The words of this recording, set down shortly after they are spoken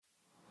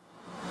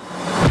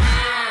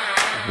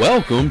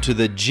Welcome to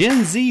the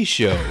Gen Z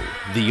Show,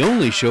 the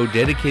only show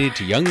dedicated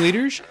to young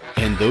leaders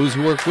and those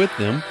who work with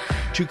them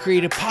to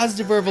create a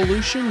positive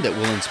revolution that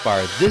will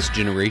inspire this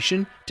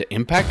generation to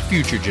impact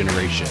future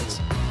generations.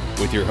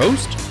 With your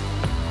host,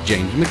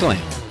 James McLam.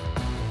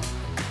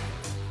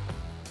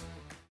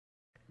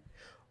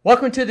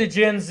 Welcome to the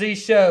Gen Z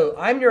Show.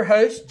 I'm your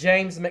host,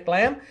 James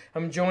McLam.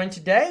 I'm joined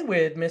today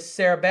with Miss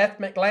Sarah Beth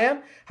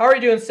McLam. How are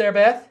you doing, Sarah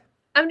Beth?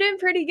 I'm doing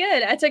pretty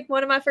good. I took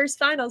one of my first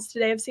finals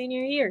today of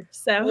senior year.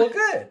 So Well,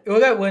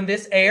 good. When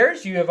this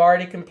airs, you have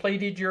already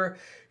completed your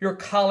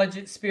college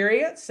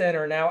experience and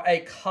are now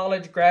a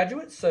college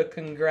graduate. So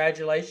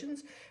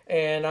congratulations.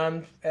 And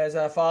I'm, as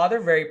a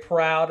father, very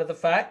proud of the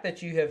fact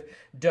that you have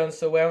done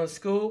so well in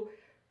school,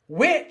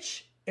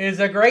 which is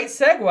a great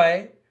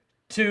segue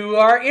to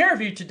our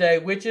interview today,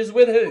 which is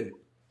with who?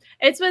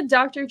 It's with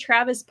Dr.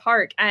 Travis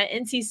Park at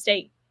NC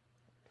State.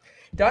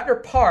 Dr.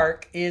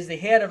 Park is the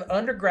head of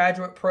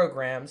undergraduate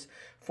programs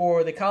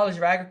for the College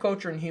of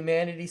Agriculture and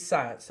Humanities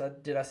Science.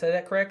 Did I say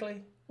that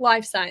correctly?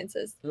 Life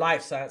Sciences.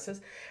 Life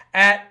Sciences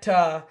at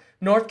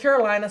North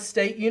Carolina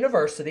State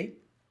University.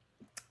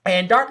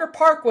 And Dr.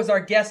 Park was our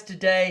guest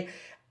today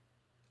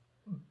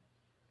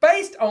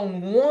based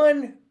on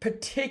one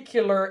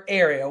particular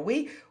area.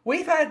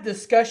 We've had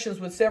discussions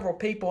with several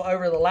people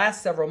over the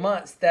last several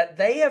months that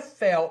they have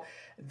felt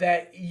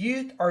that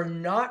youth are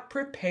not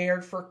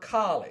prepared for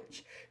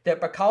college. That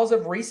because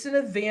of recent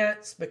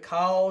events,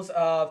 because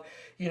of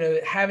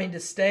having to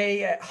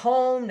stay at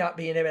home, not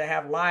being able to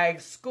have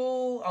live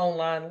school,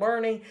 online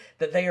learning,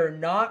 that they are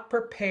not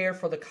prepared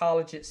for the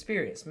college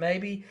experience.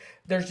 Maybe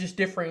there's just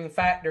differing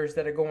factors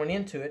that are going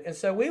into it. And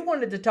so we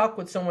wanted to talk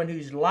with someone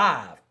who's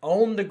live,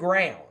 on the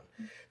ground,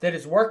 that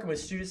is working with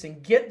students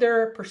and get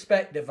their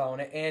perspective on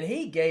it. And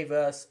he gave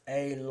us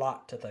a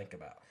lot to think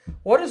about.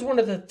 What is one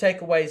of the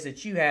takeaways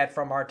that you had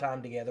from our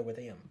time together with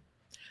him?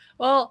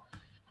 Well,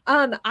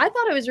 I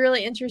thought it was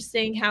really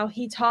interesting how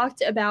he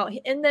talked about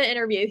in the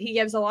interview. He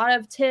gives a lot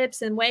of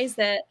tips and ways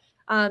that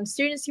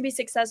students can be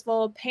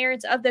successful,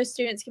 parents of those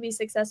students can be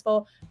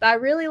successful. But I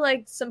really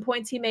liked some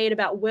points he made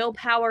about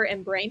willpower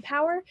and brain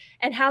power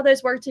and how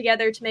those work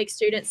together to make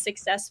students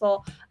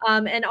successful.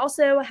 And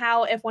also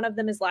how if one of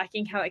them is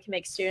lacking, how it can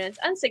make students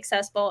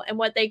unsuccessful and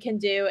what they can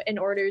do in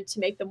order to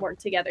make them work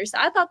together. So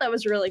I thought that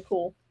was really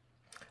cool.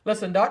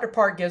 Listen, Dr.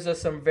 Park gives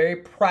us some very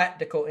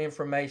practical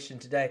information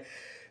today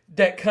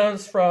that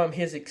comes from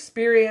his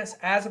experience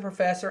as a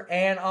professor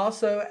and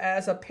also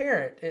as a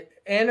parent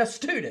and a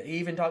student. He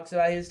even talks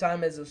about his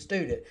time as a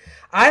student.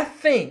 I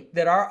think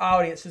that our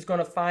audience is going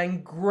to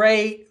find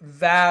great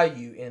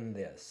value in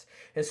this.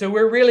 And so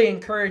we're really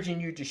encouraging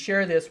you to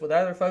share this with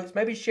other folks.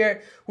 Maybe share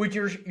it with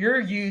your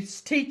youth's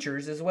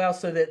teachers as well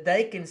so that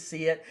they can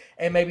see it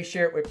and maybe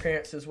share it with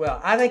parents as well.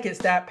 I think it's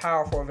that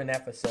powerful of an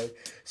episode.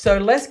 So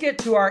let's get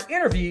to our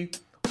interview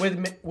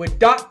with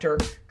Dr.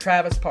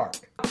 Travis Park.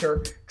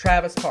 Dr.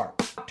 Travis Park.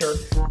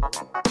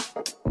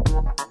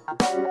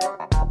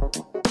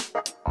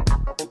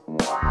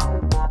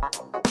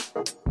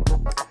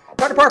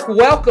 Dr. Park,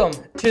 welcome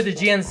to the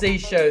Gen Z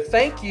Show.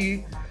 Thank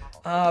you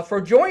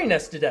for joining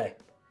us today.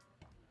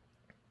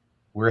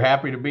 We're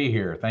happy to be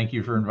here. Thank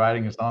you for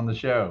inviting us on the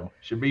show.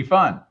 Should be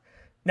fun.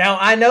 Now,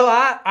 I know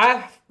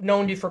I've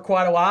known you for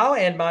quite a while,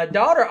 and my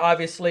daughter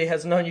obviously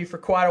has known you for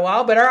quite a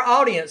while, but our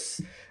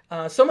audience,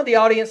 some of the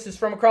audience is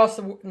from across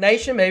the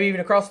nation, maybe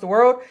even across the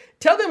world.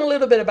 Tell them a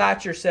little bit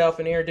about yourself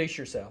and introduce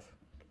yourself.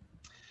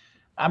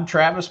 I'm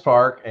Travis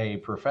Park, a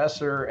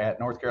professor at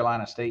North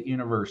Carolina State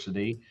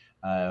University.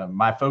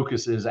 My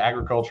focus is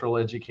agricultural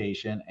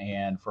education,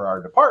 and for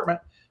our department,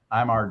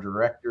 I'm our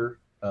director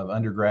of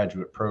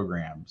undergraduate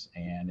programs.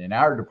 And in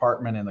our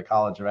department in the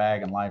College of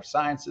Ag and Life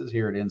Sciences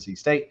here at NC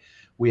State,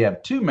 we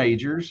have two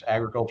majors,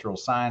 agricultural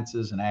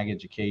sciences and ag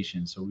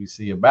education. So we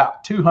see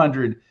about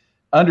 200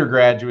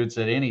 undergraduates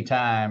at any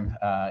time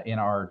in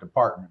our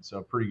department. So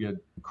a pretty good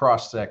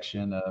cross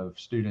section of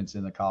students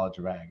in the College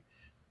of Ag.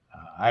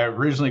 I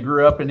originally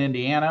grew up in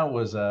Indiana,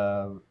 was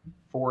a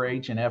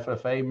 4-H and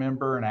FFA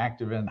member and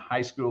active in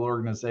high school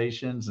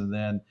organizations, and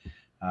then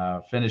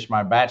finished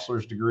my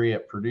bachelor's degree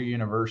at Purdue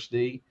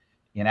University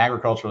in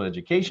agricultural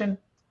education,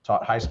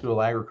 taught high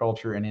school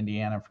agriculture in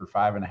Indiana for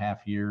 5.5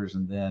 years,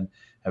 and then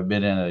have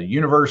been in a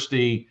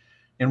university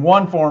in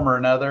one form or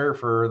another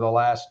for the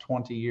last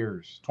 20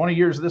 years. 20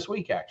 years this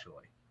week,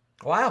 actually.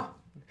 Wow.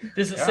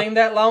 Does it seem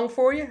that long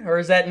for you? Or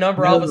is that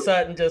number all of a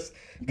sudden just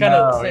kind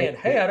of saying,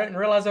 hey, I didn't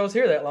realize I was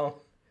here that long?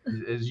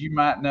 As you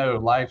might know,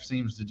 life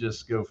seems to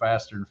just go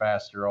faster and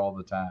faster all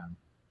the time.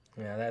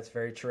 Yeah, that's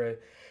very true.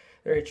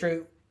 Very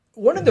true.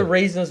 One of the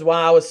reasons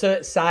why I was so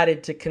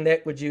excited to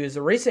connect with you is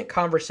a recent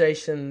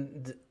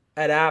conversation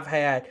that I've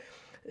had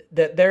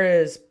that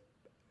there is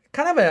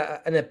kind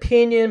of an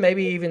opinion,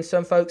 maybe even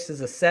some folks'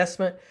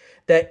 assessment,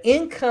 that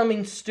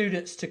incoming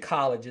students to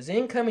colleges,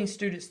 incoming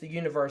students to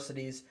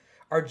universities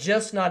are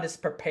just not as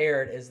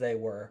prepared as they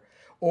were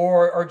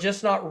or are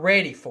just not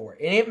ready for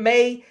it. And it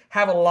may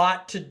have a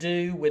lot to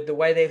do with the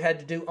way they've had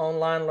to do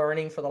online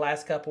learning for the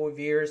last couple of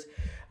years.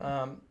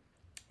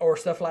 or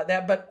stuff like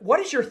that. But what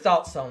is your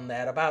thoughts on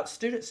that about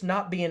students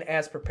not being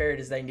as prepared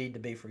as they need to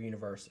be for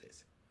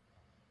universities?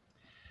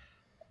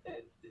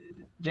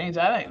 James,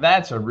 I think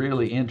that's a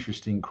really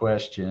interesting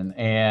question.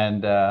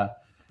 And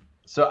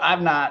so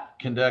I've not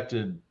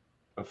conducted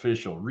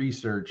official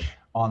research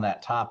on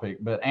that topic,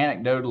 but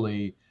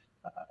anecdotally,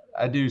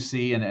 I do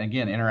see, and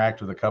again,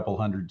 interact with a couple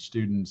hundred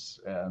students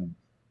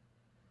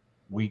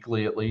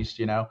weekly, at least,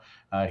 here at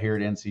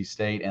NC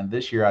State. And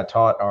this year I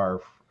taught our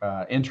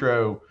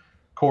intro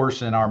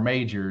course in our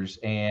majors.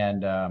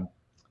 And I'd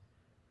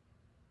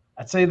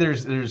say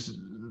there's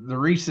the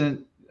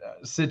recent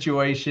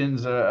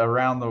situations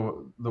around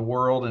the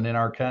world and in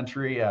our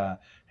country,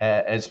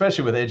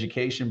 especially with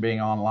education being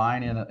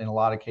online in a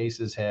lot of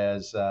cases,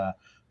 has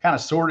kind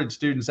of sorted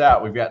students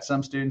out. We've got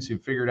some students who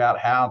figured out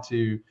how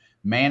to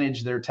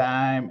manage their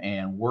time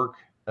and work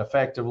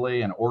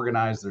effectively and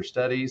organize their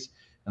studies.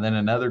 And then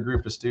another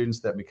group of students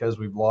that, because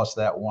we've lost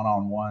that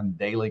one-on-one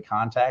daily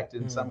contact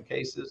in some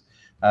cases,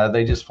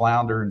 they just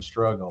flounder and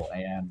struggle.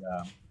 And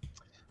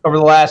over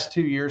the last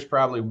 2 years,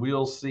 probably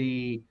we'll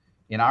see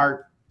in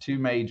our two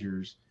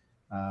majors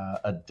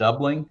a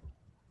doubling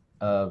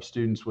of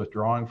students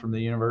withdrawing from the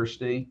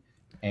university.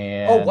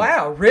 And oh,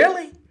 wow,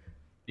 really?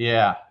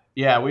 Yeah.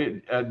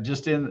 We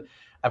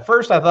at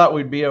first I thought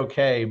we'd be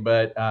okay,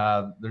 but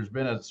there's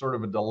been a sort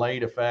of a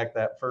delayed effect.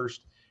 That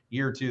first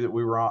year or two that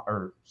we were on,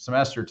 or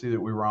semester or two that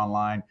we were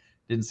online,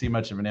 didn't see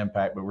much of an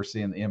impact, but we're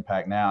seeing the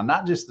impact now.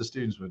 Not just the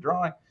students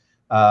withdrawing,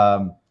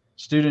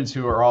 students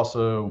who are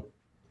also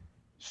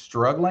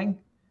struggling.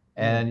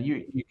 And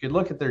you could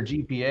look at their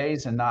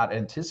GPAs and not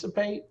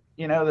anticipate,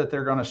 that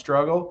they're going to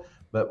struggle,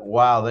 but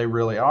wow, they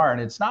really are. And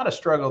it's not a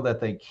struggle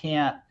that they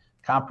can't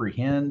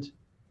comprehend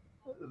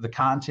the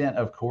content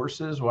of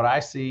courses. What I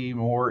see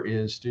more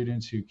is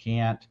students who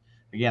can't,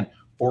 again,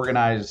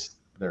 organize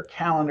their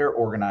calendar,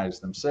 organize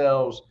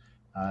themselves,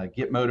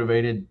 get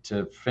motivated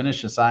to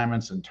finish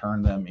assignments and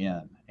turn them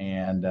in.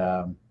 And,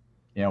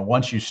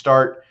 once you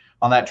start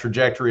on that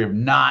trajectory of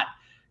not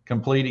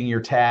completing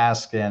your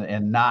task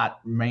and not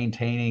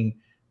maintaining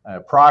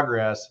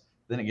progress,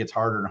 then it gets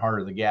harder and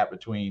harder. The gap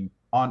between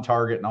on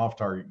target and off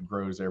target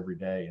grows every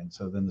day. And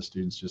so then the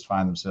students just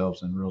find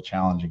themselves in real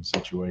challenging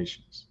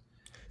situations.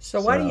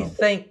 So why do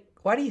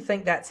you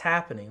think that's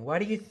happening? Why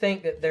do you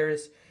think that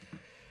there's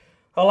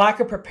a lack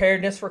of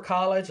preparedness for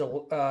college,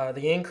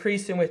 the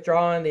increase in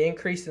withdrawing, the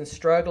increase in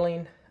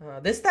struggling?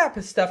 This type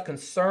of stuff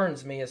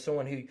concerns me as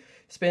someone who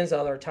spends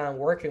all their time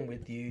working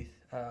with youth.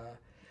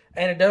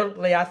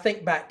 Anecdotally, I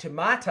think back to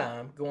my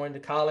time going to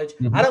college.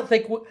 Mm-hmm.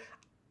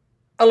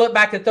 I look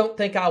back and don't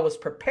think I was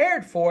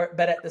prepared for it,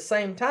 but at the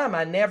same time,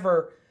 I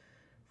never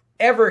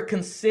ever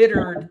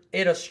considered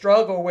it a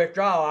struggle or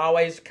withdrawal. I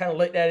always kind of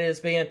looked at it as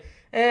being,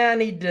 I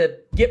need to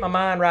get my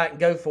mind right and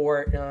go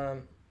for it.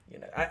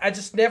 I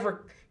just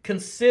never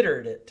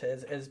considered it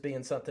as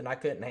being something I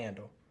couldn't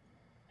handle.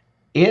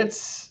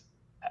 It's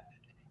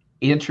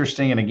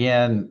interesting. And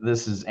again,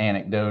 this is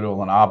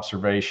anecdotal and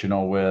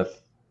observational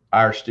with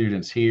our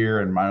students here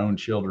and my own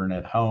children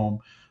at home.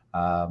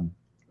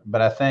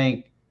 But I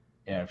think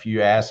if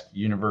you ask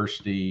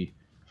university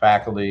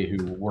faculty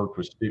who work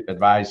with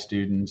advise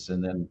students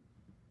and then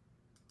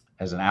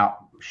as an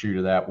outshoot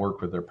of that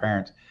work with their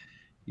parents,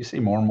 you see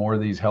more and more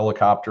of these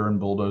helicopter and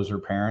bulldozer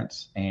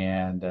parents.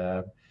 And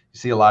you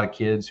see a lot of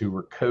kids who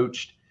were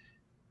coached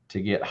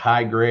to get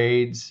high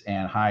grades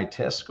and high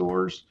test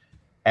scores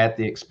at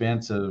the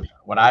expense of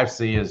what I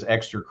see as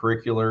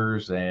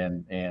extracurriculars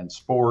and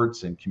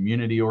sports and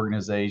community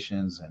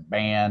organizations and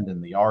band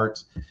and the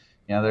arts.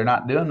 They're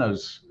not doing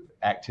those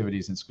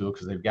activities in school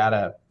because they've got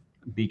to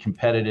be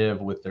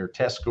competitive with their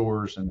test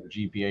scores and their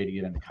GPA to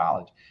get into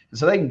college. And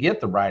so they can get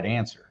the right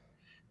answer.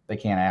 They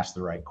can't ask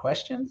the right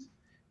questions.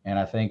 And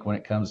I think when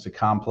it comes to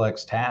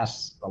complex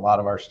tasks, a lot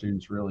of our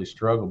students really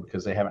struggle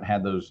because they haven't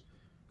had those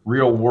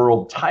real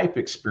world type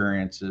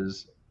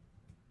experiences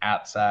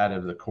outside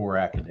of the core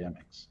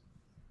academics.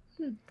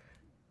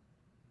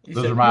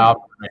 Those are my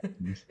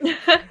observations.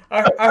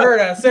 I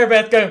heard Sarah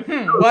Beth go,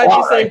 why'd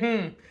you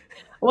say,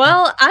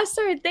 Well, I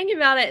started thinking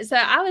about it. So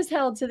I was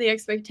held to the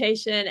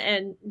expectation,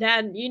 and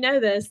Dad, you know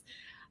this,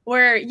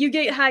 where you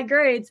get high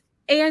grades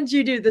and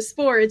you do the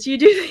sports, you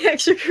do the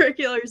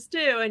extracurriculars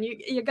too, and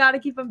you got to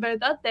keep them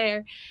both up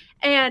there.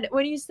 And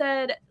when you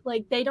said,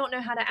 like, they don't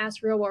know how to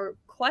ask real world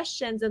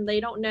questions and they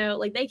don't know,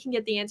 like, they can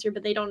get the answer,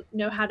 but they don't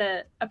know how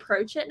to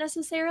approach it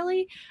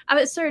necessarily,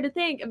 I started to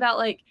think about,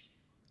 like,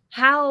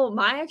 how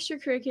my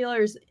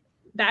extracurriculars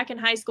back in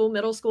high school,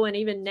 middle school, and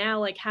even now,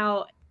 like,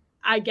 how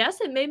I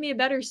guess it made me a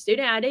better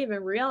student. I didn't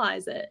even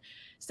realize it.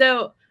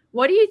 So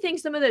what do you think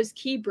some of those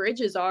key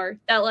bridges are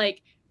that,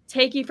 like,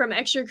 take you from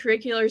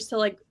extracurriculars to,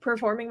 like,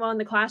 performing well in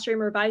the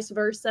classroom or vice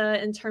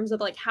versa, in terms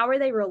of, like, how are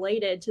they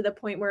related to the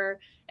point where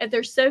if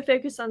they're so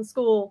focused on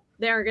school,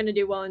 they aren't going to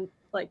do well in,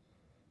 like,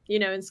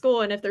 in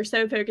school. And if they're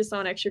so focused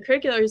on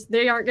extracurriculars,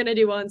 they aren't going to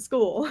do well in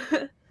school.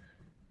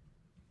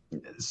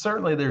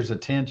 Certainly there's a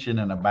tension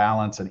and a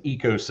balance, an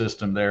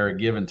ecosystem there, a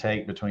give and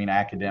take between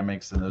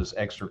academics and those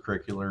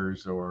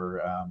extracurriculars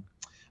or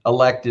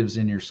electives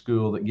in your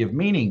school that give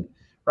meaning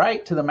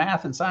right to the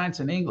math and science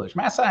and English.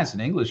 Math, science,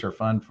 and English are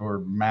fun for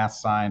math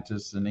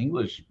scientists and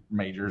English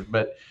majors,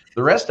 but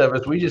the rest of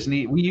us,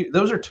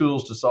 those are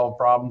tools to solve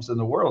problems in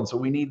the world. So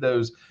we need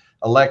those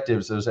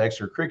electives, those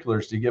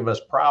extracurriculars to give us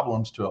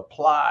problems to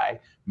apply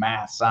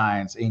math,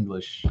 science,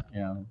 English,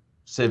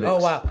 civics. Oh,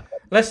 wow.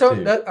 All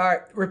right,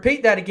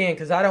 repeat that again,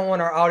 because I don't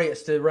want our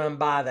audience to run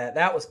by that.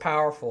 That was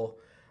powerful,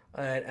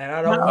 and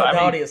I don't want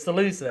the audience to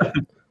lose that.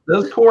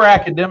 Those core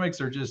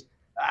academics are just,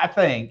 I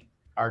think,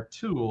 are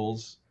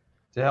tools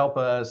to help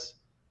us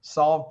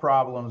solve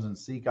problems and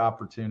seek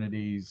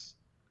opportunities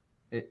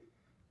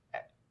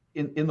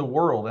in the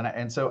world.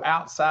 And so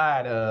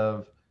outside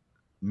of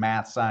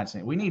math, science,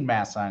 we need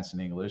math, science,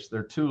 and English.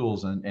 They're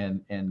tools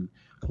and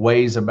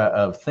ways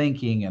of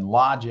thinking and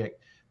logic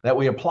that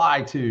we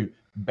apply to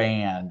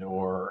band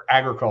or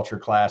agriculture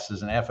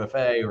classes and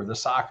FFA or the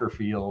soccer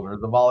field or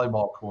the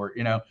volleyball court,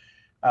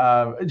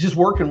 just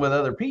working with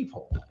other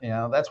people.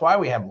 That's why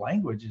we have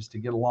languages, to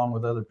get along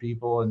with other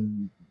people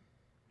and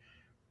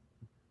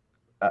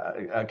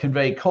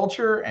convey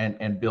culture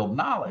and build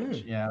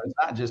knowledge. It's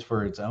not just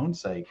for its own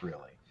sake,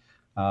 really.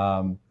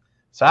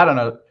 So I don't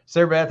know,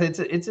 Sarah Beth,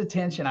 it's a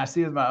tension I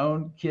see with my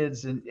own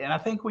kids. And I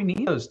think we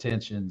need those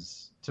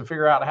tensions to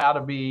figure out how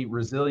to be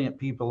resilient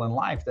people in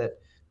life. That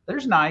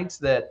there's nights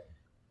that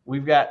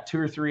we've got 2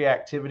 or 3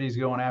 activities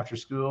going after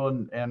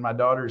school, and my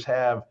daughters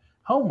have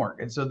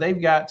homework. And so they've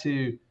got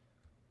to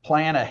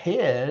plan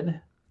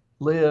ahead,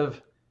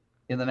 live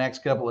in the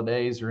next couple of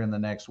days or in the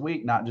next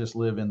week, not just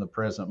live in the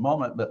present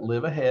moment, but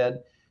live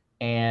ahead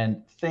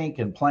and think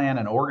and plan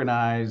and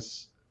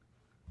organize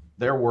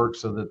their work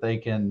so that they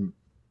can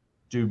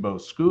do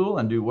both school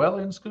and do well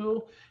in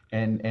school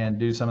and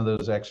do some of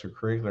those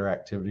extracurricular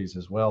activities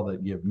as well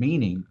that give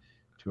meaning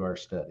to our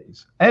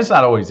studies. And it's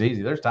not always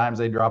easy. There's times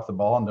they drop the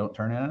ball and don't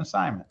turn in an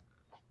assignment.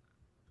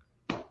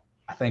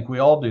 I think we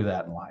all do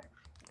that in life.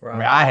 Right. I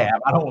mean, I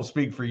have. I don't want to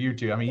speak for you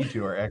two. I mean, you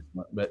two are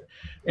excellent, but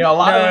a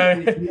lot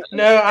of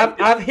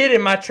I've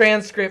hidden my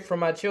transcript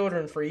from my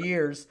children for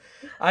years.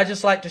 I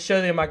just like to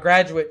show them my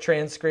graduate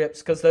transcripts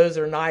because those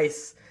are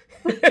nice.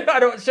 I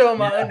don't show them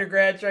my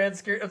undergrad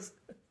transcripts.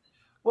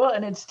 Well,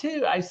 and it's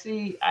too. I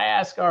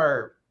asked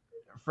our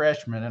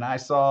freshmen, and I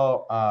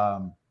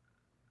saw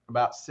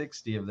about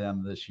 60 of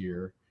them this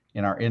year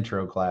in our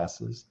intro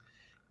classes,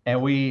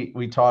 and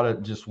we taught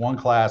it just one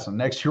class, and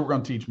next year we're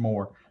going to teach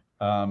more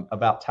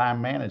about time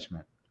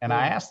management. And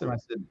I asked them, I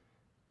said,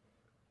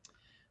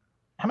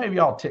 how many of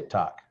y'all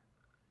TikTok?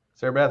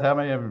 Sarah Beth, how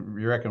many of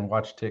you reckon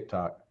watch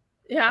TikTok?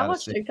 Yeah, I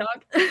watch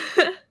TikTok.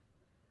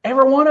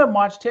 Every one of them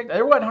watched TikTok.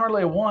 There wasn't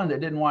hardly one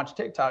that didn't watch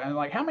TikTok. And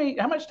like, how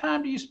much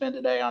time do you spend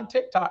a day on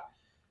TikTok?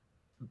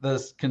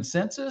 The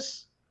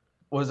consensus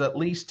was at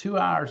least 2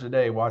 hours a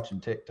day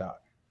watching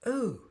TikTok.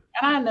 Ooh.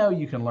 And I know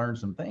you can learn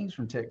some things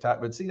from TikTok,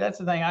 but see, that's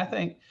the thing. I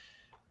think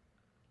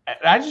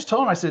I just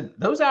told him, I said,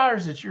 those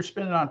hours that you're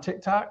spending on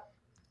TikTok,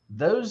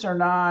 those are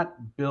not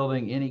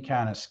building any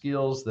kind of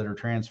skills that are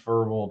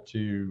transferable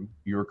to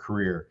your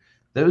career.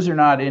 Those are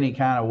not any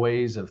kind of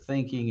ways of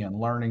thinking and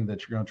learning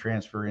that you're going to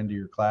transfer into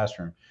your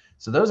classroom.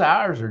 So those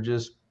hours are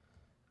just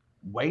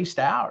waste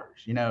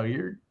hours.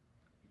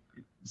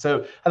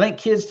 So I think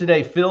kids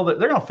today feel that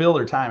they're going to fill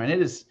their time. And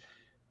it is,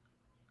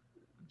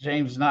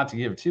 James, not to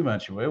give too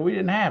much away, we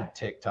didn't have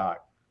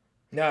TikTok.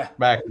 No.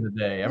 Back in the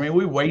day. I mean,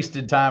 we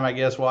wasted time, I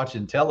guess,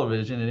 watching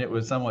television, and it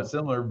was somewhat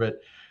similar, but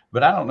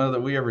I don't know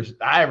that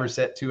I ever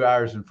sat 2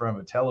 hours in front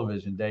of a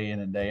television day in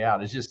and day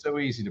out. It's just so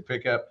easy to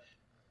pick up,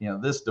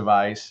 this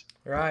device.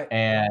 Right.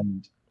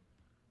 And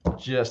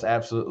just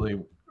absolutely,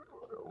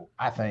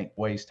 I think,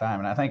 waste time.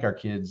 And I think our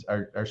kids,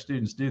 our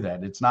students do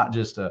that. It's not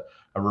just a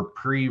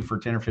reprieve for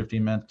 10 or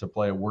 15 minutes to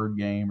play a word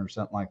game or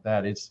something like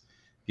that. It's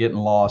getting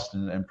lost,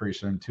 and pretty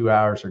soon 2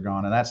 hours are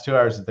gone. And that's 2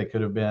 hours that they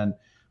could have been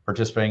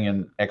participating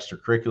in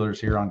extracurriculars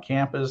here on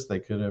campus. They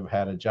could have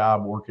had a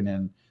job working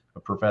in a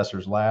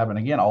professor's lab. And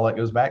again, all that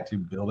goes back to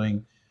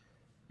building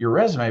your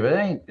resume, but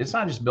it's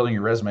not just building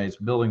your resume, it's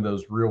building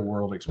those real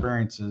world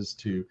experiences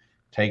to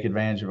take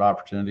advantage of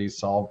opportunities,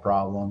 solve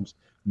problems,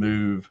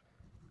 move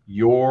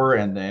your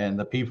and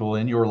the people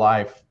in your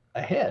life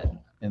ahead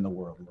in the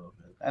world a little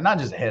bit. And not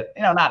just ahead,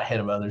 not ahead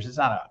of others. It's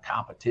not a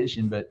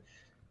competition, but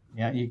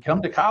you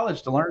come to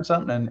college to learn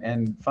something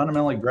and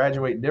fundamentally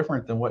graduate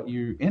different than what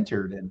you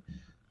entered. And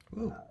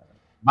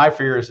my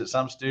fear is that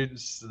some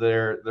students,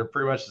 they're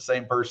pretty much the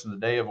same person the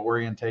day of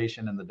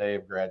orientation and the day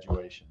of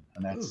graduation,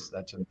 and that's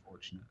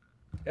unfortunate.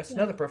 That's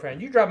another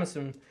profound. You brought me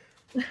some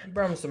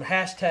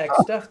hashtag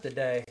stuff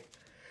today.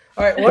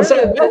 All right,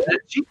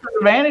 she took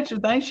advantage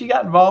of things. She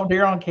got involved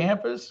here on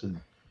campus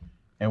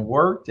and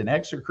worked in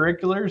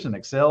extracurriculars and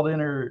excelled in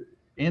her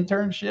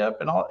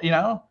internship and all.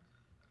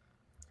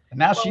 And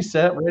now she's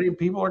set ready.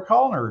 People are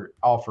calling her,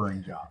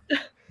 offering jobs.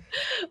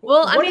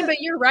 Well,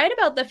 but you're right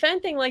about the phone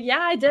thing. Like, yeah,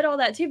 I did all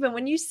that too. But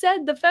when you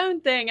said the phone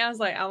thing, I was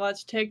like, I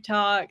watched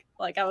TikTok.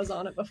 Like, I was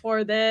on it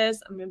before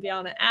this. I'm going to be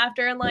on it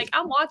after. And like,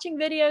 I'm watching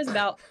videos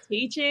about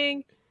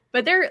teaching,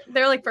 but they're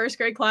like first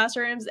grade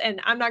classrooms, and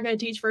I'm not going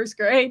to teach first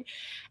grade.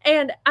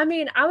 And I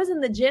was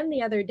in the gym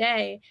the other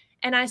day,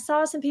 And I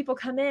saw some people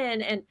come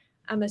in, and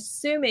I'm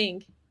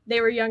assuming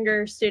they were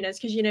younger students,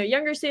 because, you know,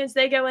 younger students,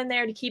 they go in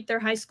there to keep their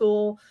high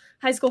school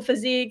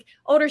physique.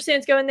 Older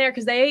students go in there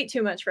because they ate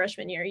too much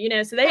freshman year, you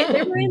know, so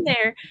they were in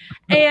there,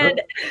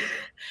 and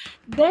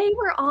they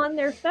were on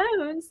their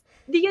phones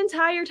the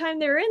entire time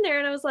they were in there.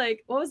 And I was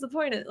like, what was the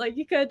point of, like,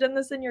 you could have done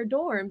this in your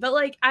dorm. But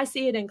like, I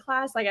see it in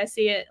class, like I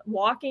see it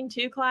walking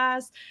to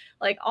class,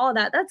 like all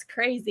that. That's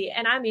crazy.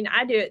 And I mean,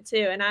 I do it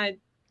too, and I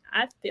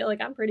feel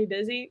like I'm pretty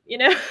busy, you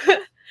know.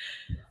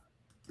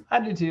 I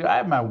do too. I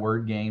have my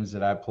word games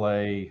that I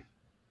play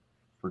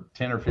for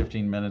 10 or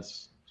 15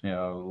 minutes, you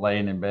know,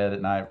 laying in bed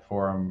at night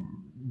before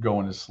I'm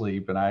going to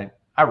sleep. And I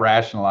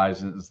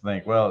rationalize it and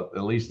think, well,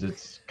 at least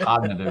it's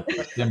cognitive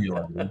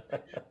stimulating.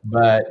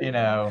 But, you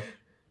know,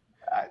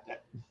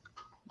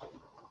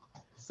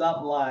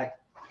 something like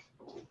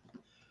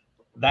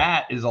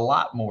that is a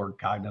lot more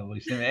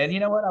cognitively stimulating. And you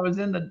know what? I was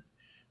in the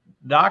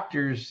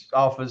doctor's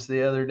office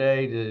the other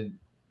day to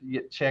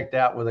get checked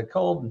out with a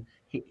cold, and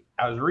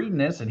I was reading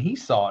this and he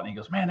saw it and he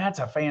goes, man, that's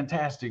a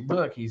fantastic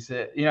book. He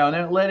said, you know, and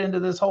then it led into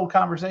this whole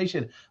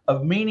conversation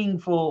of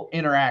meaningful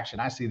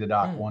interaction. I see the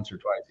doc once or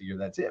twice a year.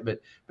 That's it.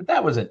 But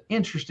that was an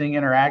interesting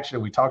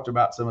interaction. We talked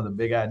about some of the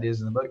big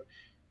ideas in the book.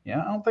 You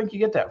know, I don't think you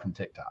get that from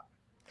TikTok.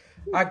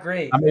 I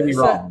agree. I may be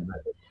wrong.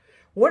 But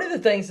one of the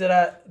things that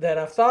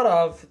I've thought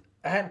of,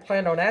 I hadn't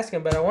planned on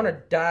asking, but I want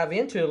to dive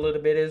into a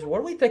little bit, is what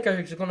do we think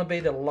is going to be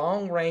the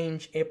long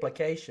range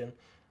implication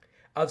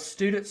of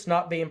students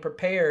not being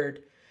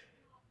prepared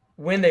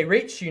when they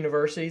reach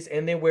universities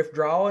and then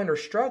withdrawing or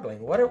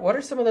struggling? What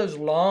are some of those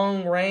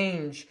long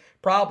range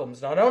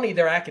problems, not only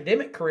their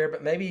academic career,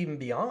 but maybe even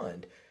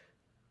beyond?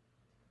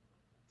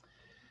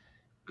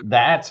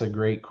 That's a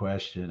great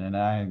question. And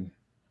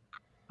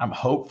I'm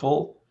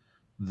hopeful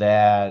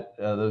that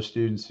those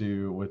students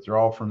who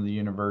withdraw from the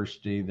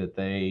university, that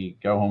they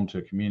go home to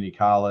a community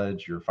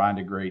college or find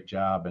a great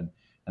job, and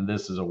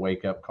this is a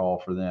wake up call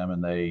for them,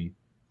 and they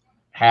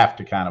have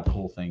to kind of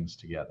pull things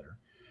together.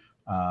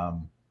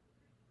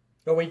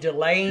 Are we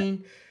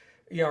delaying,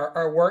 you know,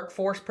 our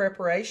workforce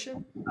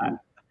preparation?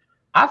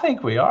 I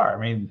think we are. I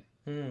mean,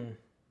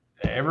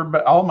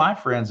 everybody, all my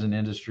friends in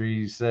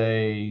industry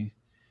say, you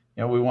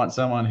know, we want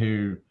someone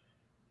who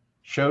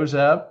shows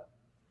up,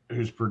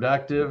 who's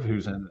productive,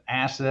 who's an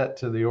asset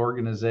to the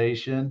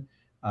organization.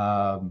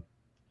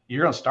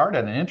 You're going to start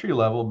at an entry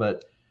level,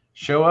 but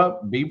show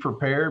up, be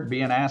prepared,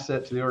 be an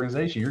asset to the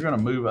organization. You're going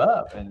to move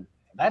up, and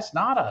that's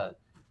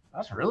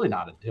really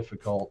not a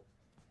difficult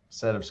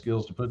set of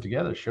skills to put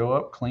together. Show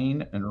up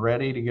clean and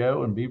ready to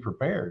go and be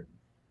prepared.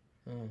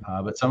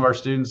 But some of our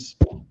students,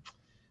 you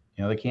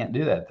know, they can't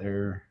do that.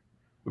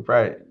 We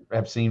probably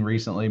have seen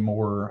recently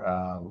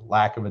more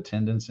lack of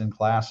attendance in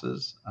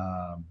classes.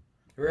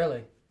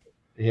 Really?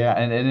 Yeah.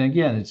 And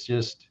again, it's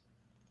just,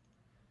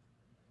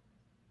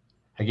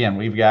 again,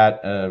 we've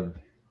got a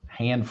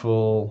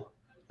handful,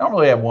 I don't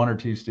really have one or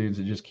two students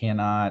that just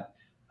cannot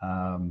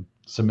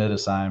submit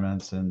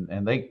assignments,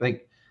 and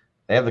they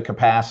have the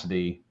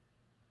capacity,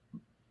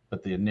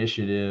 but the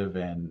initiative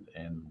and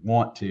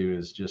want to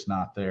is just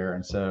not there.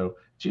 And so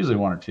it's usually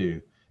one or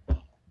two.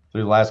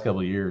 Through the last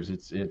couple of years,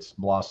 it's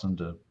blossomed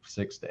to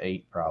 6 to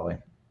 8 probably.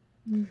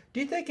 Do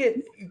you think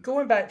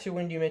going back to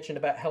when you mentioned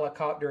about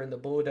helicopter and the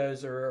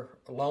bulldozer,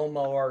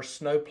 lawnmower,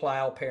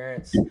 snowplow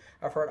parents,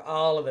 I've heard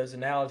all of those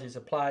analogies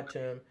applied to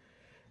them.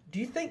 Do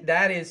you think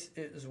that is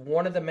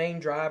one of the main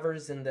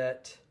drivers in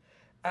that?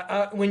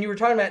 When you were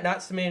talking about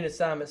not submitting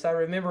assignments, I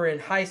remember in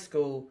high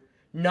school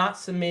not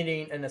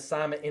submitting an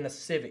assignment in a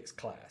civics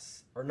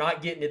class, or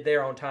not getting it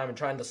there on time and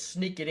trying to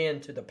sneak it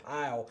into the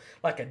pile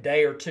like a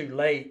day or two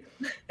late.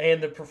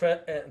 And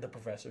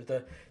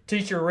the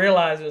teacher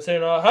realized and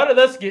saying, "Oh, how did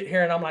this get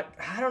here?" And I'm like,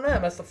 "I don't know,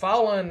 it must have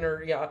fallen,"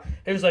 or, you know,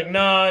 he was like,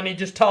 "No," and he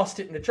just tossed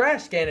it in the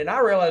trash can. And I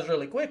realized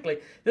really quickly,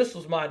 this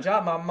was my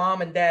job. My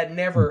mom and dad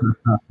never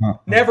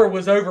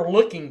was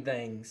overlooking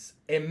things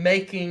and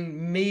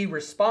making me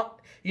respond,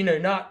 you know,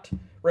 not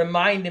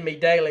reminding me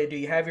daily, do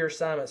you have your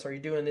assignments? Are you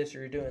doing this or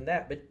you're doing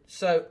that? But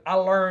so I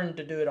learned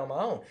to do it on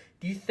my own.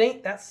 Do you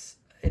think that's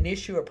an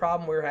issue, a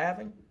problem we're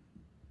having?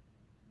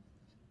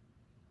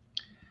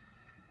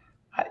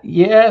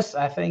 Yes,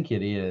 I think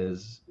it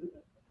is.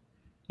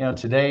 You know,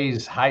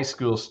 today's high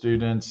school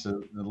students,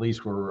 at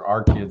least where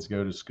our kids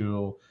go to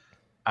school,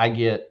 I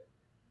get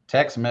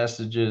text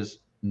messages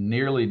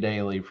nearly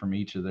daily from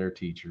each of their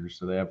teachers.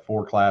 So they have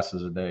 4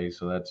 classes a day.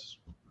 So that's,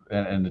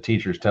 and the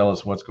teachers tell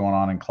us what's going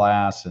on in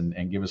class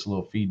and give us a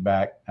little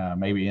feedback,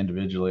 maybe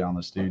individually on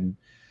the student.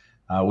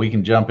 We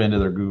can jump into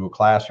their Google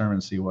Classroom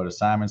and see what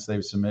assignments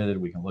they've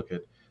submitted. We can look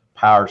at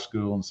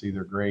PowerSchool and see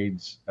their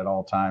grades at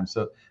all times.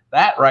 So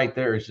that right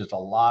there is just a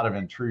lot of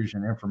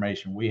intrusion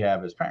information we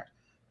have as parents.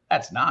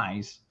 That's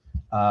nice.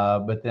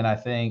 But then I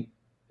think,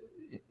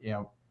 you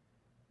know,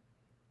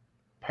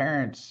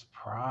 parents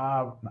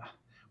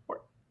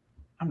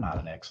I'm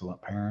not an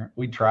excellent parent.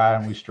 We try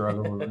and we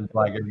struggle just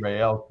like everybody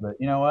else. But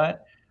you know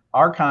what?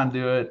 Our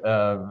conduit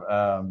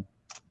of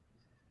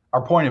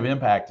our point of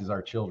impact is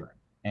our children.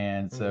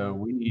 And so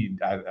we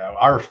need,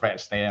 our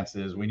stance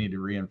is we need to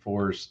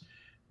reinforce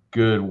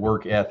good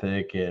work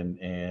ethic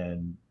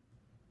and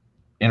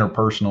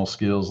interpersonal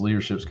skills,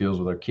 leadership skills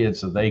with our kids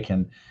so they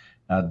can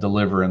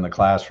deliver in the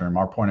classroom.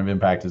 Our point of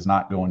impact is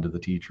not going to the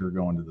teacher,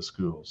 going to the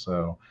school.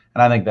 So,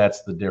 and I think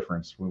that's the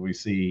difference when we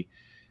see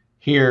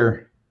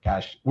here,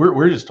 gosh,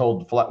 we're just told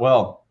to the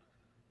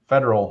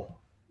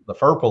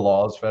FERPA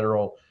laws,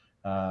 Federal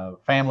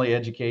Family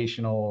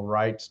Educational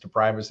Rights to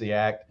Privacy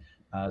Act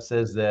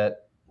says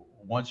that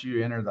once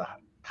you enter the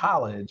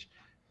college,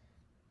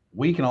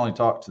 we can only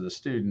talk to the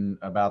student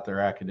about their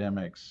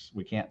academics.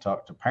 We can't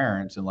talk to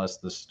parents unless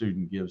the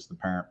student gives the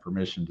parent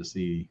permission to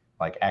see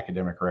like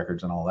academic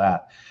records and all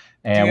that.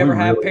 And do you ever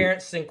have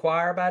parents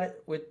inquire about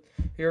it with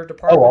your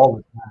department? Oh, all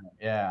the time.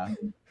 Yeah.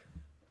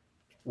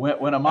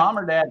 When a mom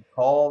or dad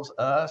calls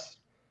us,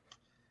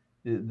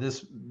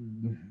 this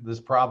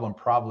problem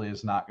probably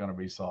is not going to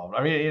be solved.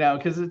 I mean,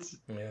 because it's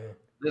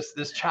this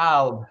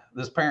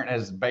parent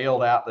has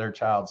bailed out their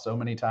child so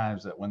many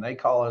times that when they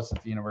call us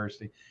at the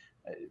university,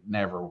 it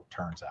never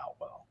turns out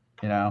well,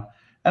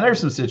 and there's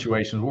some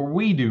situations where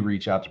we do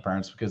reach out to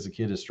parents because the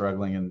kid is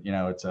struggling and,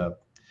 it's a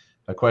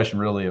question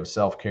really of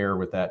self-care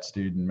with that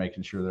student,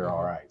 making sure they're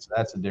all right. So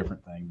that's a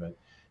different thing. But,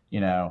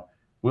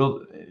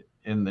 we'll,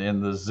 in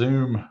the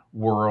Zoom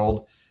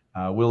world,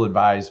 we'll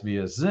advise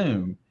via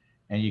Zoom,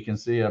 and you can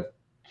see a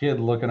kid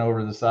looking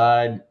over the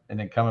side and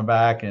then coming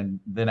back and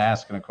then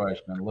asking a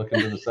question and looking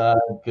to the side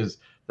because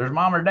there's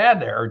mom or dad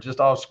there or just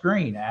off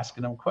screen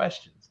asking them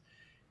questions.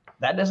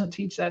 That doesn't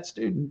teach that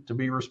student to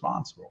be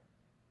responsible.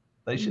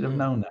 They should have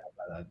known that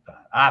by that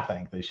time. I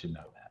think they should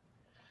know that.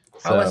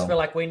 I almost feel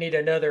like we need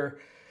another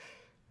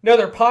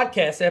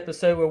podcast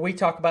episode where we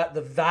talk about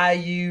the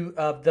value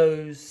of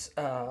those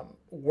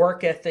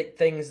work ethic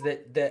things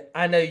that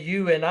I know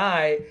you and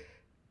I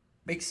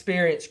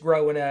experienced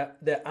growing up,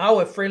 that I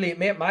would freely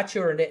admit my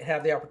children didn't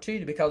have the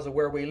opportunity because of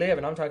where we live.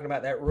 And I'm talking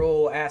about that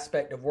rural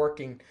aspect of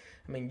working.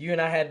 I mean, you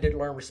and I had to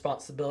learn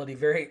responsibility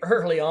very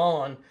early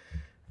on.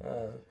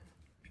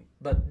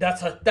 But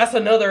that's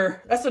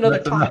another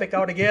topic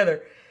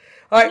altogether.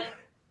 All right.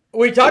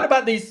 We talked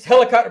about these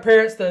helicopter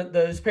parents,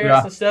 those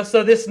parents and stuff.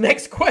 So this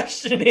next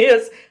question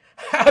is,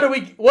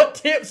 what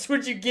tips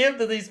would you give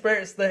to these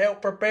parents to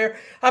help prepare?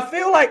 I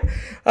feel like,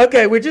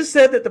 okay, we just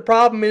said that the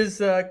problem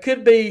is,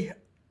 could be,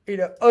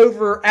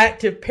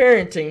 overactive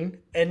parenting.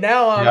 And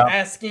now I'm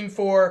asking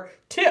for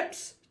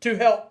tips to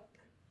help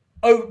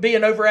be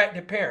an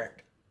overactive parent.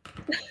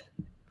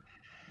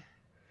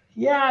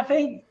 Yeah, I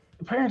think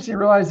parents need to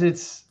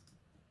realize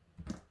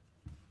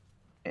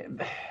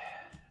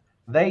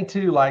they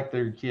too, like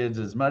their kids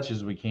as much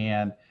as we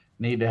can,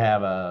 need to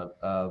have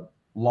a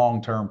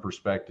long-term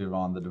perspective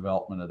on the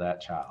development of that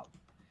child.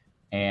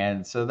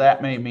 And so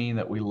that may mean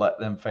that we let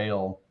them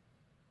fail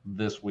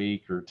this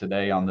week or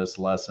today on this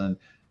lesson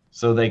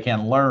so they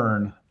can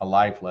learn a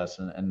life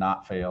lesson and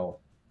not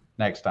fail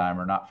next time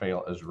or not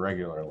fail as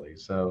regularly.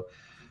 So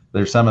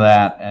there's some of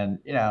that. And,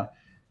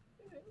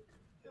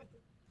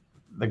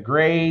 the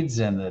grades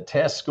and the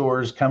test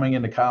scores coming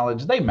into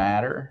college, they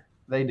matter.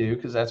 They do,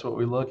 because that's what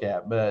we look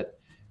at. But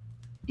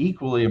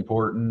equally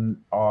important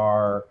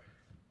are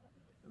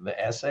the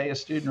essay a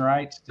student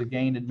writes to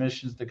gain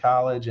admissions to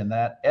college. And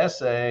that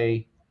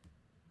essay,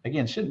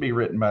 again, shouldn't be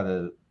written by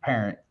the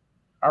parent.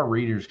 Our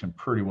readers can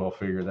pretty well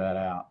figure that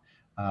out.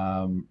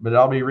 But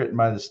it'll be written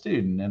by the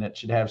student, and it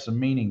should have some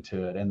meaning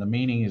to it. And the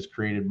meaning is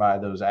created by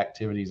those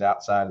activities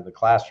outside of the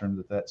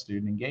classroom that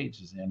student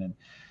engages in.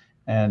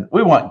 And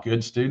we want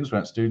good students. We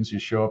want students who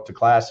show up to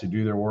class, who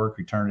do their work,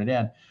 who turn it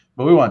in.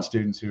 But we want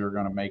students who are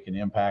going to make an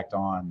impact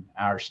on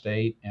our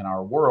state and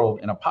our world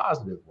in a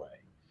positive way.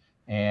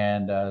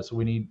 And so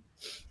we need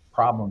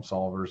problem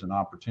solvers and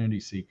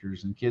opportunity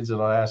seekers and kids that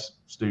will ask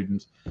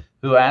students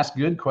who ask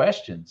good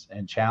questions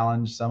and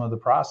challenge some of the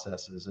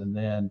processes and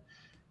then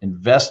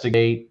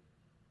investigate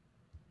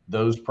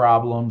those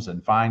problems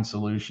and find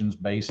solutions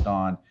based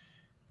on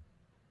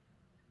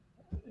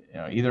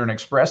either an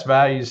express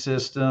value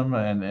system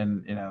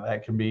and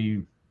that can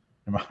be,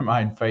 in my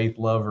mind, faith,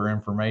 love, or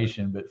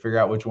information, but figure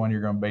out which one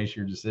you're going to base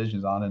your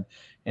decisions on.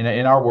 And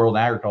in our world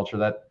in agriculture,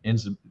 that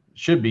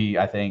should be,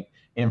 I think,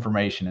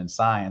 information and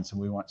science.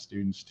 And we want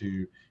students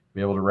to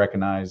be able to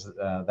recognize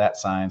that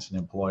science and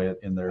employ it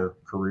in their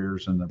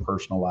careers and their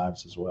personal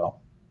lives as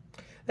well.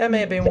 That may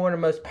have been one of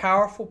the most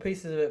powerful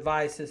pieces of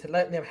advice, is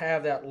letting them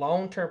have that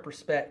long-term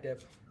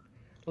perspective.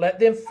 Let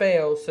them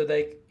fail so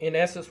they, in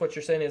essence, what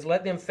you're saying is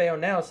let them fail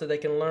now so they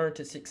can learn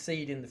to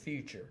succeed in the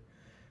future.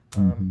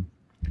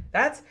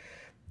 That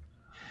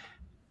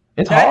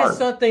hard. Is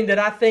something that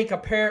I think a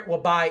parent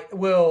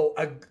will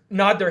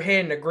nod their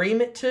head in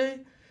agreement to,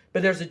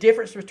 but there's a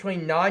difference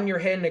between nodding your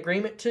head in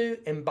agreement to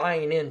and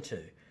buying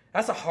into.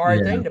 That's a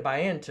hard thing to buy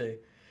into.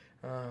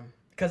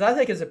 Because I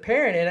think as a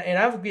parent, and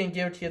I've been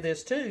guilty of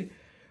this too,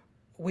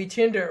 we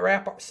tend to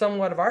wrap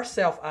somewhat of our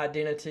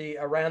self-identity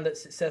around the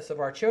success of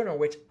our children,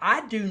 which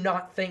I do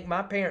not think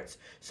my parents'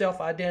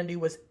 self-identity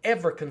was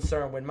ever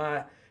concerned with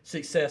my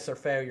success or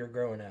failure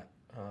growing up.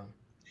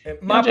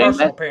 My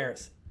personal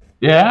parents.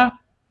 Yeah.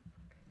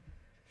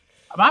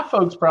 my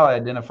folks probably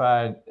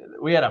identified,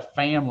 we had a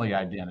family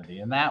identity,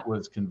 and that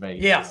was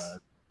conveyed to us.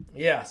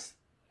 Yes.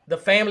 The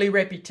family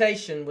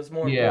reputation was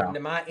more Yeah. important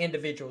than my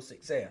individual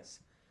success.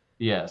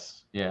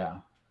 Yes. Yeah.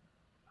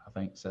 I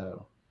think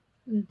so.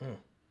 Mm.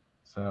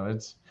 So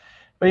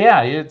but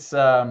yeah,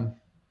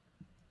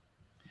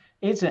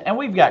 and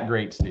we've got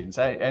great students,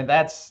 and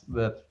that's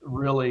the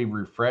really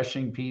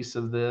refreshing piece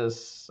of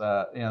this.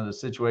 The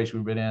situation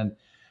we've been in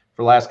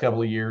for the last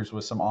couple of years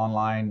with some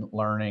online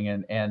learning,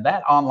 and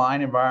that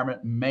online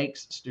environment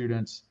makes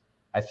students,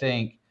 I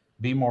think,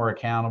 be more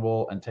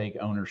accountable and take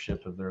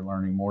ownership of their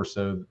learning more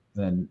so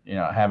than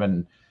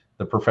having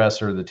the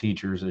professor, the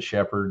teachers, a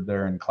shepherd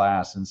there in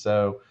class. And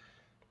so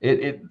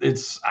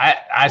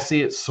I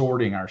see it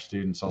sorting our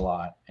students a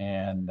lot,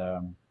 and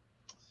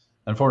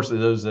unfortunately,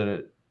 those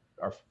that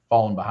are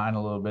falling behind a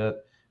little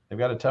bit, they've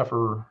got a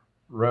tougher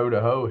row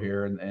to hoe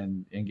here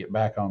and get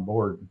back on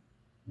board.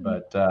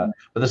 But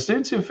the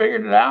students who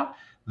figured it out,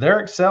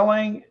 they're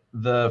excelling.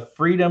 The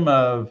freedom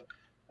of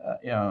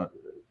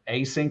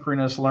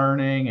asynchronous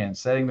learning and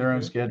setting their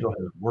own schedule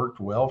has worked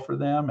well for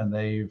them, and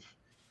they've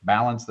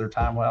balanced their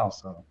time well.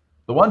 So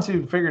the ones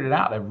who figured it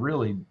out have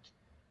really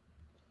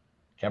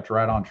kept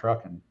right on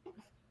trucking,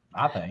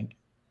 I think.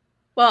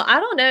 Well, I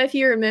don't know if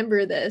you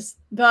remember this,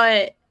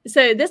 but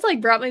so this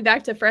brought me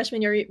back to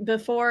freshman year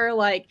before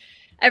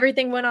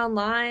everything went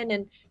online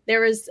and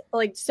there was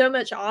so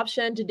much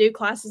option to do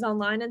classes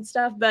online and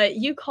stuff. But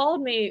you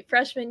called me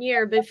freshman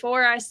year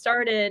before I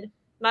started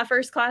my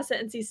first class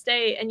at NC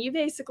State. And you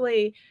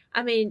basically,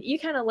 you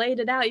kind of laid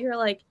it out. You're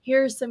like,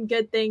 here's some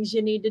good things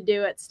you need to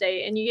do at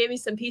State. And you gave me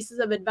some pieces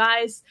of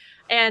advice.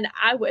 And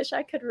I wish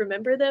I could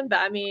remember them, but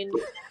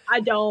I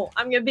don't.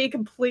 I'm going to be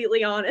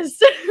completely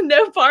honest.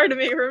 No part of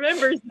me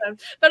remembers them.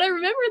 But I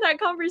remember that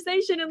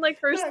conversation in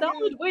for a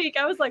solid week.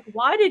 I was like,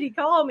 why did he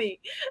call me?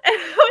 And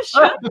I was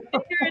trying to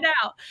figure it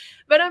out.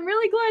 But I'm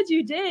really glad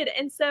you did.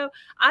 And so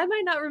I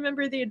might not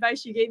remember the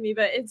advice you gave me,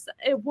 but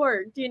it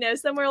worked,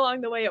 somewhere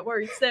along the way it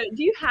worked. So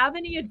do you have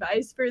any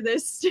advice for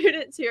those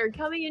students who are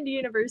coming into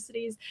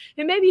universities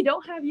who maybe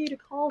don't have you to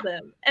call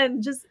them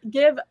and just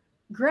give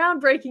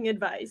groundbreaking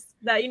advice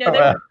that, they won't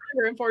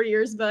remember in 4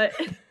 years, but...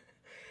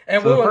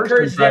 And we'll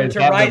encourage them to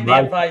write the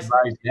advice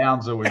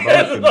down so we both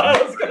That's what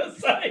I was going to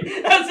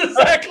say. That's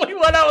exactly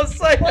what I was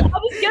saying. Well, I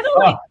was going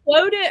to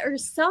quote it or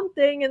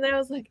something, and then I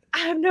was like, I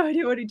have no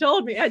idea what he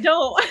told me. I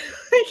don't.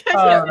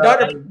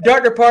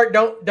 Dr. Park,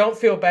 don't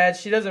feel bad.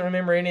 She doesn't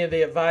remember any of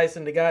the advice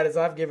and the guidance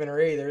I've given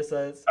her either.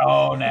 So it's,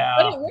 no.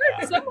 But it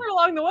worked somewhere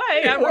along the way.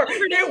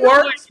 It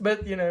works,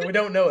 but we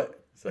don't know it.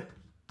 So.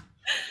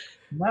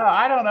 No,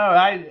 I don't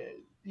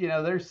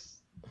know.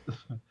 There's I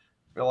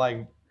feel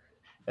like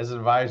as an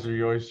advisor,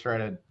 you always try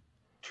to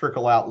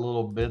trickle out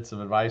little bits of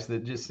advice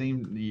that just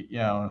seem,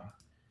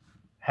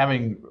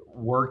 having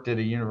worked at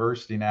a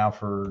university now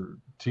for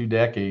 2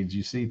 decades,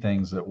 you see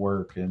things that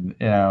work. And,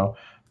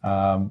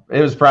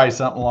 it was probably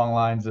something along the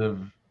lines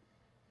of,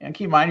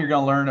 keep in mind,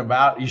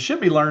 you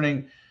should be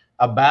learning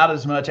about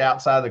as much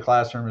outside the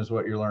classroom as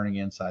what you're learning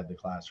inside the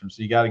classroom.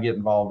 So you got to get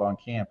involved on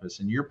campus,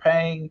 and you're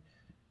paying,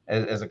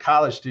 as a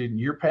college student,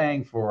 you're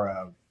paying for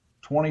a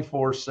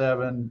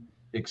 24/7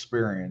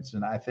 experience.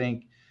 And I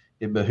think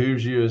it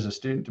behooves you as a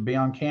student to be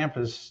on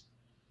campus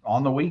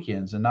on the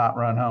weekends and not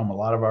run home. A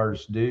lot of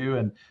ours do.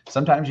 And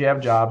sometimes you have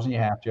jobs and you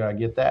have to, I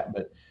get that.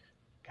 But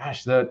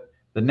gosh, the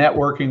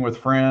networking with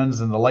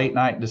friends and the late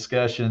night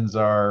discussions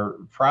are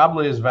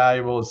probably as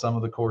valuable as some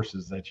of the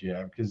courses that you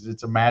have, because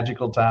it's a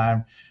magical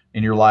time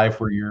in your life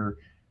where you're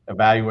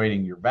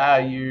evaluating your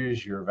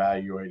values, you're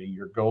evaluating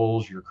your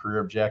goals, your career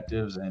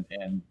objectives,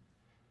 and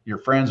your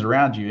friends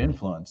around you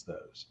influence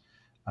those.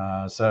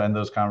 And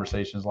those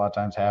conversations a lot of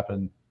times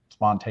happen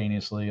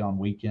spontaneously on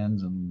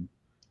weekends and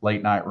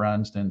late night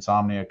runs to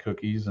insomnia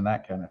cookies and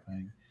that kind of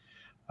thing.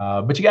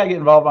 But you got to get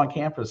involved on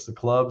campus. The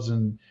clubs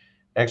and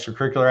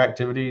extracurricular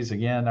activities,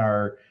 again,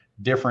 are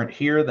different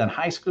here than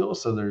high school.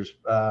 So there's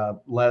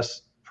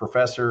less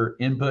professor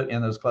input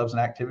in those clubs and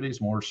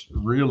activities, more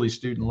really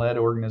student-led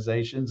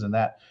organizations. And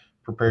that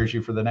prepares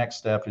you for the next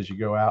step as you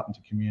go out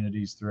into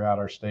communities throughout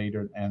our state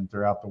and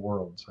throughout the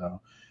world.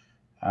 So,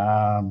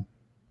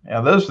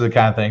 those are the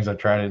kind of things I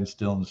try to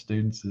instill in the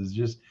students, is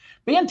just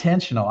be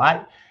intentional.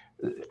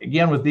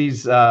 Again, with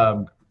these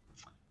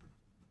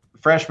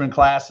freshman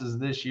classes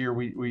this year,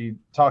 we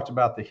talked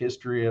about the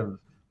history of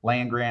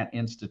land grant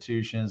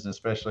institutions,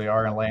 especially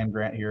our land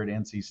grant here at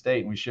NC State.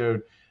 And we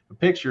showed a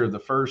picture of the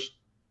first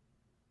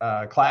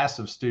class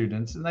of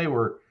students, and they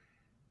were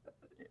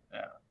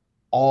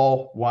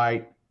all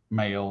white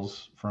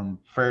males from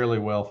fairly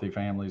wealthy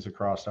families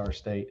across our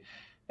state.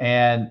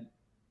 And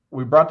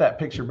we brought that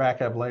picture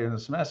back up later in the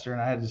semester,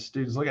 and I had the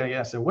students look at it.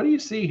 I said, "What do you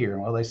see here?"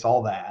 Well, they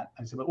saw that.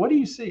 I said, "But what do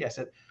you see?" I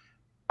said,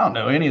 "I don't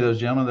know any of those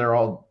gentlemen. They're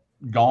all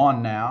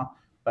gone now."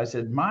 But I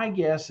said, "My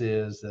guess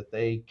is that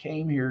they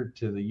came here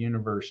to the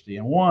university,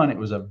 and one, it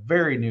was a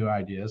very new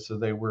idea, so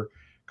they were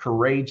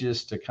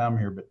courageous to come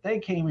here, but they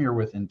came here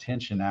with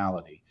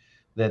intentionality,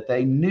 that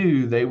they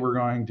knew they were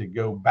going to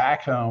go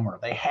back home, or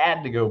they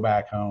had to go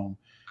back home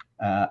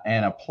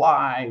and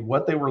apply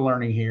what they were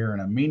learning here in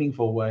a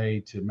meaningful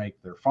way to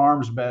make their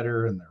farms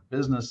better and their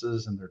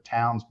businesses and their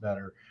towns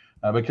better,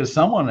 because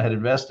someone had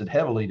invested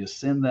heavily to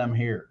send them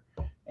here.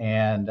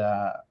 And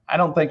I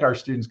don't think our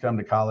students come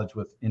to college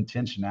with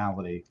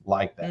intentionality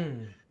like that.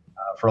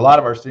 For a lot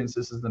of our students,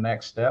 this is the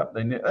next step.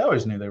 They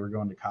always knew they were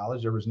going to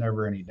college. There was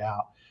never any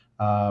doubt.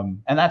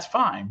 And that's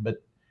fine, but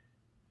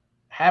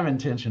have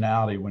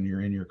intentionality when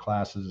you're in your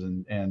classes,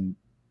 and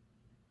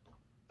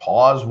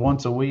pause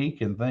once a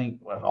week and think,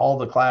 well, all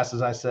the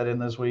classes I set in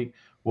this week,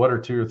 what are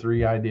 2 or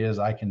 3 ideas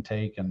I can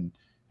take and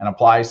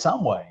apply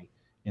some way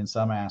in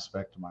some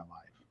aspect of my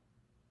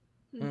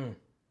life.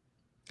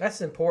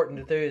 That's important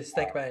to do, is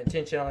think about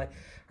intentionality.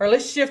 All right,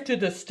 let's shift to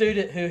the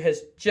student who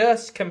has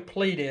just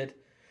completed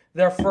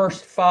their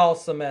first fall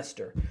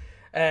semester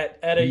at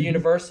a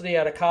university,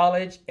 at a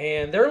college,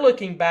 and they're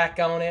looking back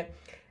on it.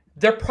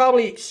 They're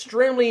probably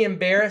extremely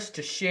embarrassed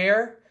to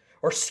share,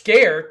 or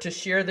scared to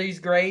share, these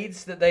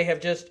grades that they have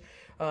just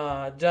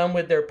done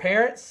with their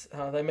parents.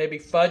 They may be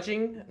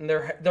fudging, and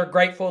they're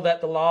grateful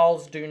that the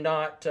laws do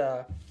not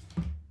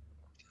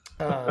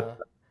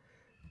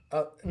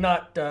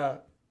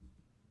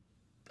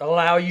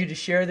allow you to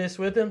share this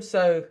with them.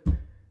 So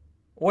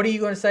what are you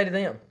going to say to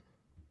them?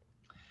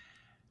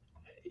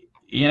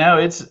 You know,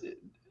 it's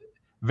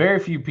very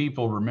few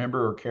people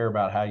remember or care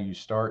about how you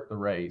start the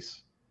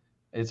race.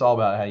 It's all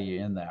about how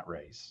you end that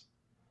race.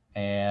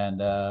 And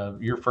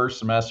your first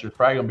semester is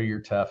probably going to be your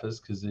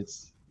toughest, because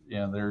it's,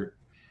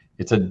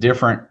 it's a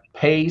different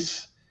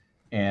pace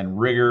and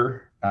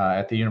rigor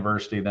at the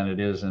university than it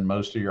is in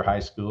most of your high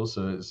schools.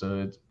 So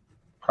it's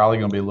probably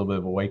going to be a little bit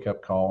of a wake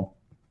up call.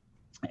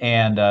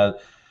 And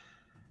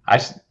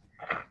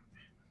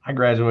I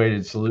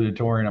graduated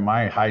salutatorian in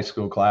my high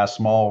school class,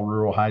 small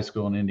rural high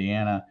school in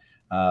Indiana.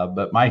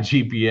 But my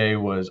GPA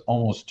was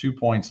almost 2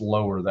 points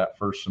lower that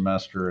first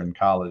semester in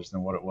college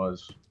than what it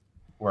was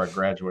where I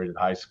graduated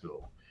high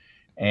school.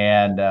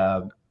 And,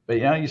 but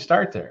you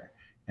start there,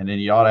 and then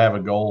you ought to have a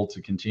goal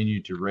to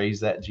continue to raise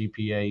that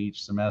GPA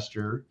each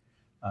semester.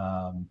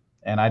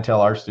 And I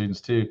tell our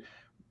students too,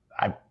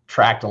 I've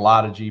tracked a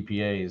lot of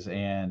GPAs,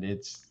 and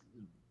it's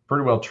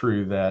pretty well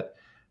true that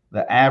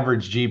the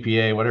average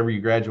GPA, whatever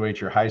you graduate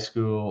your high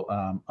school,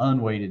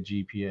 unweighted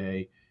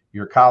GPA,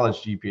 your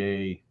college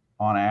GPA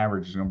on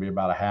average is going to be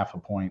about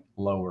 0.5 point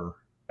lower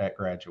at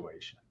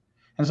graduation.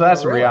 And so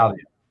that's the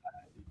reality.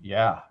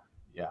 Yeah.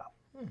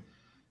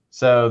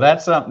 So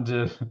that's something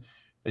to,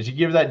 as you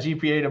give that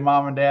GPA to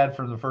mom and dad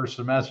for the first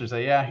semester,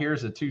 say, yeah,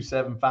 here's a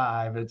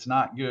 2.75. It's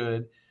not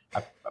good.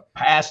 I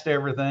passed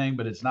everything,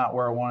 but it's not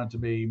where I want it to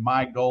be.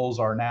 My goals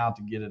are now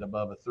to get it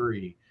above a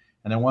 3.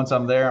 And then once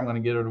I'm there, I'm going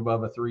to get it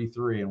above a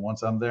 3.3. And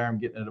once I'm there, I'm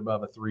getting it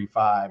above a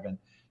 3.5. And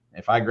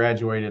if I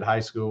graduated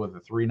high school with a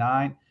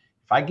 3.9,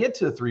 if I get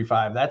to a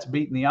 3.5, that's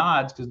beating the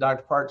odds, because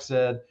Dr. Park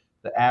said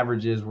the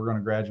average is we're going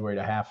to graduate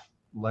a half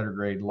letter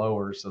grade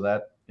lower. So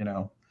that,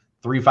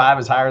 3.5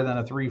 is higher than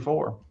a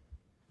 3.4.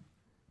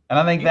 And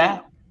I think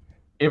that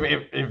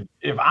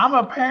if I'm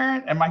a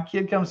parent and my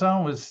kid comes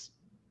home with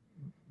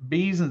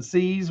B's and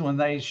C's when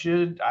they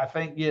should, I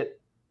think, get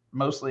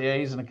mostly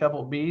A's and a couple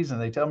of B's, and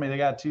they tell me they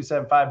got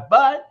 2.75,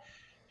 but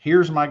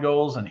here's my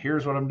goals and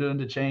here's what I'm doing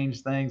to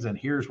change things and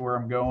here's where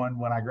I'm going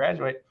when I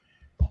graduate,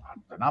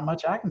 not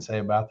much I can say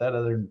about that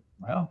other than,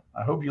 well,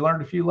 I hope you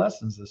learned a few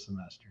lessons this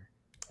semester.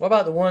 What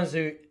about the ones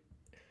who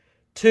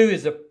 2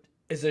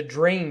 is a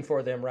dream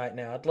for them right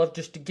now? I'd love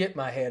just to get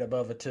my head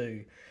above a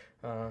 2.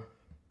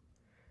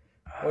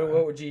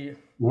 What would you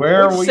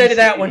say to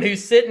that one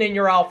who's sitting in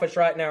your office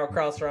right now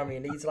across from me,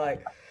 and he's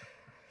like,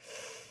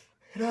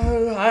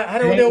 I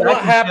don't know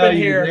what happened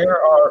here.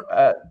 There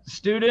are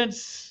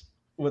students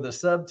with a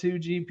sub 2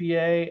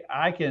 GPA.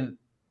 I can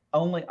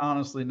only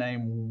honestly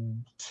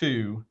name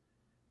 2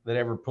 that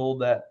ever pulled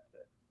that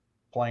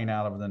plane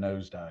out of the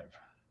nosedive.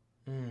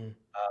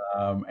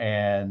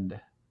 And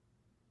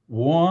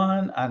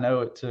one, I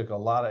know it took a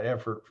lot of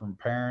effort from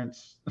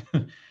parents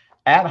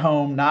at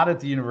home, not at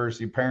the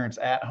university, parents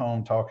at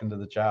home talking to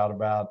the child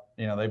about,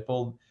 they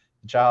pulled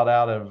the child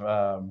out of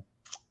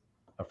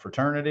a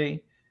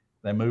fraternity.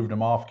 They moved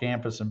them off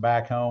campus and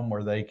back home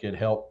where they could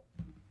help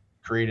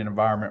create an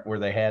environment where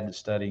they had to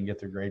study and get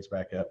their grades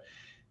back up.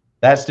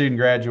 That student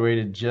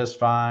graduated just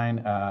fine,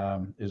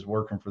 is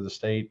working for the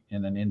state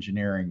in an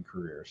engineering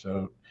career.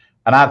 So,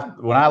 and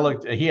when I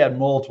looked, he had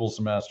multiple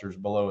semesters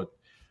below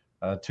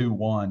a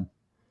 2.1,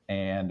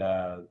 and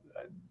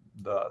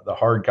the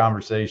hard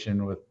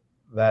conversation with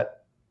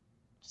that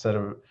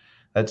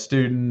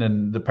student,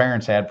 and the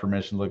parents had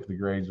permission to look at the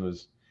grades,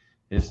 was,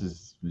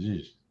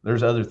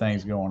 there's other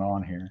things going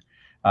on here.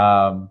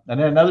 And then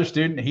another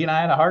student, he and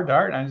I had a heart to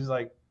heart, and I was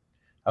like,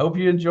 I hope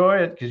you enjoy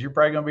it, because you're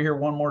probably going to be here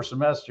one more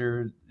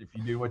semester if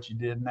you do what you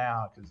did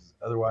now, because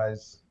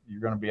otherwise you're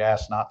going to be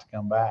asked not to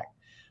come back.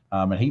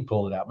 And he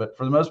pulled it out. But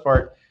for the most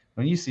part,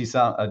 when you see a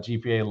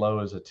GPA low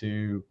as a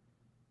 2,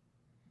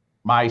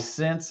 my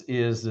sense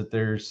is that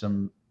there's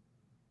some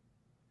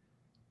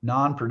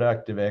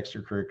non-productive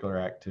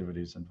extracurricular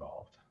activities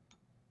involved.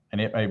 And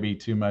it may be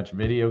too much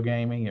video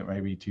gaming. It may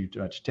be too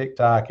much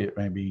TikTok. It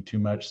may be too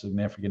much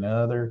significant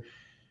other.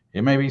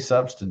 It may be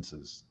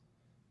substances,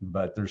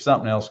 but there's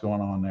something else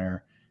going on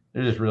there.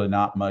 There's just really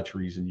not much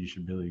reason you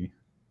should be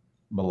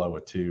below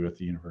a 2 at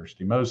the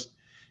university.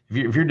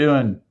 If you're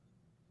doing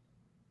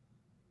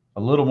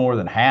a little more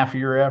than half of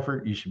your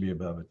effort, you should be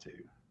above a 2.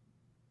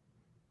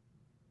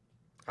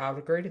 I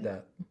would agree to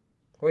that.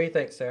 What do you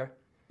think, Sarah?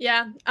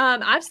 Yeah,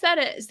 I've said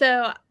it.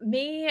 So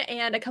me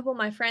and a couple of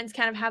my friends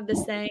kind of have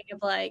this saying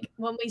of like,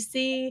 when we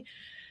see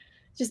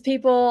just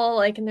people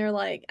like, and they're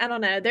like, I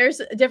don't know,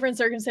 there's different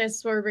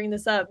circumstances where we bring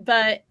this up,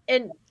 but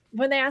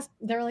when they ask,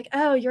 they're like,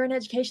 oh, you're in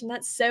education,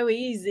 that's so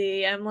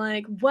easy. I'm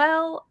like,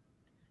 well,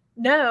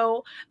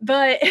 no,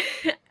 but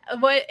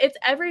it's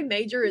every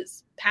major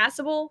is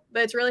passable,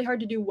 but it's really hard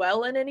to do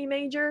well in any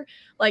major.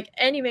 Like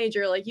any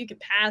major, like you can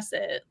pass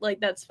it, like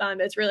that's fine,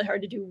 but it's really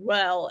hard to do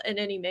well in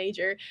any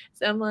major.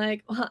 So I'm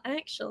like, well,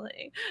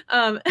 actually,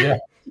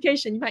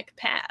 education you might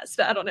pass,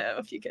 but I don't know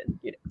if you could,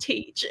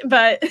 teach.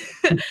 But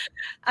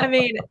I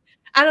mean,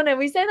 I don't know.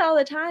 We say that all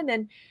the time,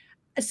 and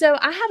so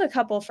I have a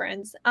couple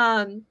friends,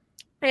 and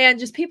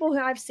just people who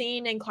I've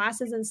seen in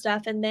classes and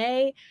stuff, and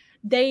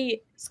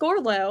they score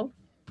low.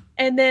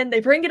 And then they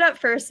bring it up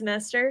for a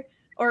semester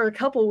or a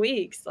couple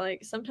weeks.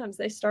 Like sometimes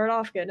they start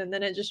off good and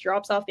then it just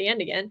drops off the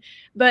end again.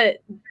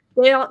 But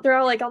they're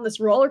all like on this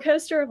roller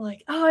coaster of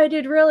like, oh, I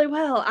did really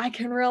well, I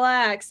can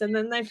relax. And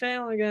then they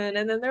fail again.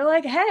 And then they're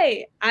like,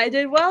 hey, I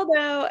did well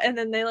though. And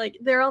then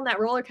they're on that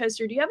roller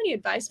coaster. Do you have any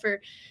advice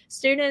for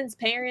students,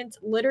 parents,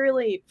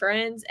 literally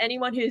friends,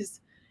 anyone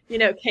who's,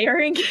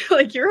 caring?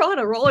 Like you're on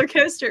a roller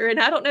coaster and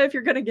I don't know if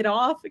you're going to get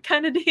off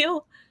kind of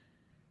deal.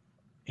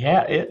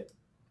 Yeah,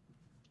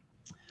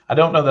 I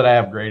don't know that I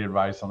have great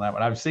advice on that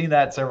one. I've seen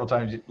that several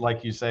times,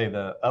 like you say,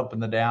 the up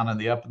and the down and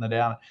the up and the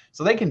down.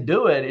 So they can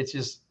do it. It's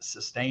just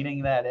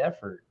sustaining that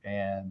effort.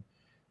 And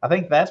I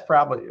think that's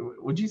probably,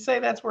 would you say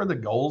that's where the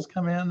goals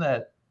come in?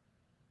 That,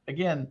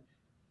 again,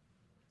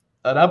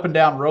 an up and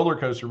down roller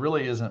coaster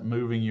really isn't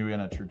moving you in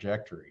a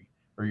trajectory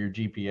or your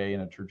GPA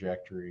in a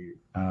trajectory.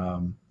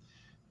 And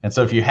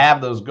so if you have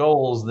those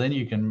goals, then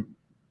you can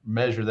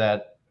measure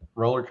that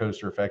roller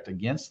coaster effect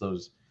against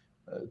those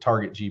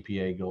target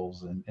GPA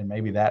goals, and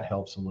maybe that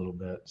helps a little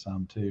bit,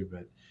 some too.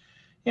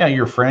 But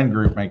your friend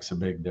group makes a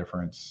big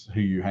difference. Who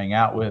you hang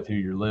out with, who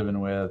you're living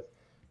with.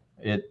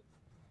 A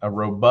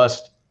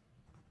robust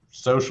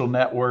social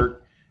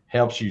network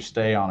helps you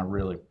stay on a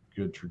really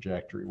good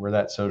trajectory. Where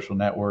that social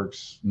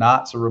network's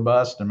not so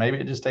robust, and maybe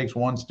it just takes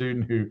one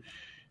student who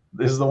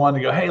is the one to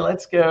go, hey,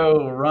 let's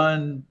go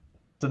run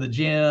to the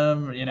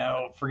gym,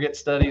 forget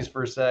studies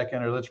for a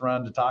second, or let's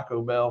run to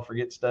Taco Bell,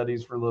 forget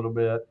studies for a little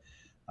bit.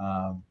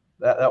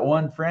 That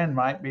one friend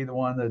might be the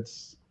one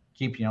that's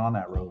keeping you on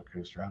that roller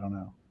coaster. I don't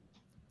know.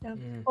 Yeah.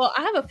 Well,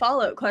 I have a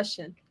follow-up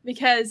question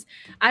because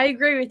I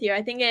agree with you.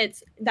 I think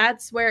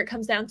that's where it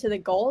comes down to the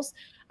goals.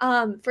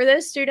 For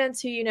those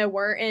students who,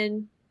 were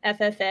in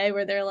FFA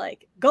where they're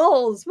like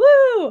goals,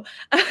 woo,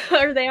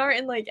 or they aren't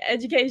in like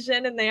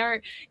education and they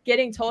aren't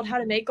getting told how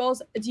to make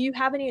goals. Do you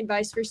have any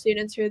advice for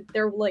students who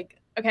they're like,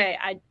 okay,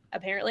 I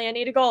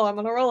need a goal. I'm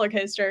on a roller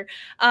coaster.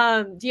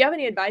 Do you have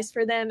any advice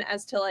for them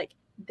as to like,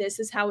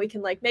 this is how we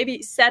can like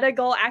maybe set a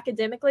goal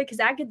academically? Because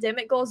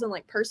academic goals and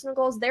like personal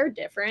goals, they're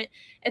different.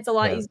 It's a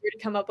lot easier to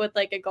come up with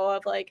like a goal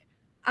of like,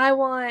 I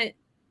want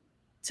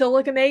to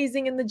look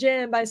amazing in the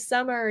gym by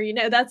summer.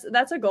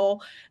 That's a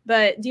goal.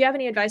 But do you have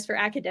any advice for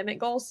academic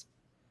goals?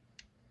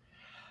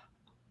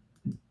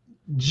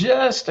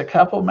 Just a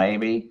couple,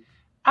 maybe.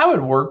 I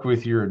would work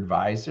with your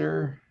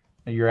advisor,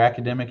 your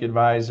academic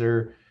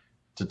advisor,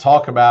 to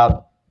talk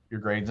about your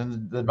grades.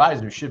 And the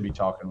advisor should be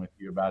talking with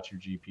you about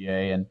your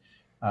GPA. And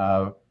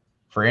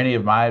for any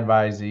of my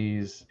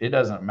advisees, it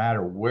doesn't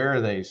matter where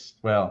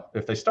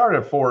if they start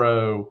at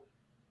 4.0,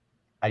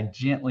 I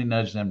gently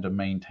nudge them to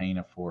maintain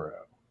a 4.0.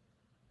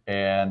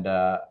 And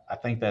I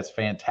think that's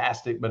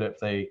fantastic. But if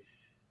they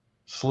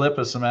slip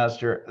a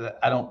semester,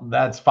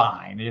 that's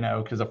fine,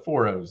 because a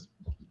 4.0 is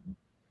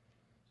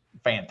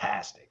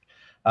fantastic.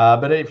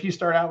 But if you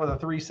start out with a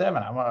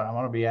 3.7, I'm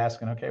going to be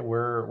asking, okay,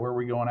 where are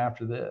we going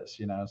after this?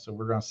 So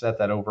we're going to set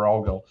that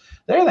overall goal.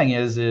 The other thing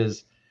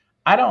is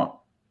I don't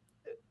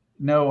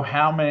know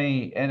how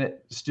many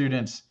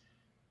students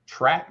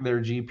track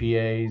their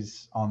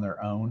GPAs on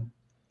their own.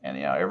 And,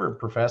 every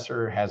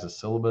professor has a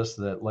syllabus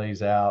that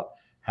lays out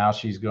how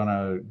she's going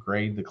to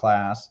grade the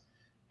class.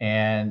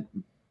 And,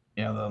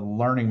 the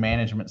learning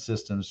management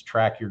systems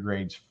track your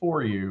grades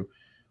for you.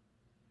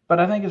 But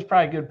I think it's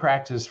probably good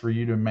practice for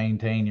you to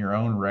maintain your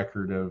own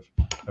record of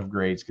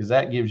grades, because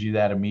that gives you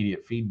that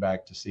immediate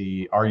feedback to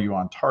see, are you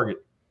on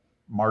target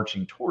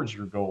marching towards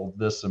your goal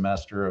this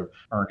semester of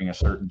earning a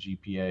certain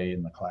GPA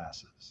in the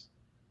classes.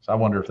 So I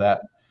wonder if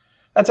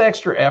that's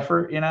extra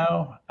effort.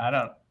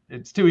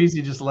 It's too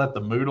easy just to let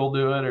the Moodle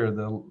do it or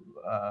the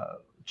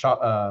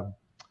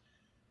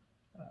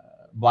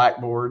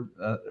Blackboard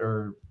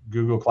or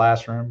Google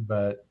Classroom,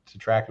 but to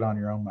track it on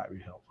your own might be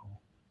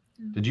helpful.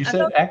 Did you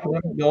set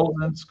academic goals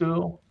in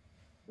school?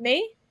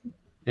 Me?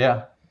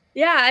 Yeah.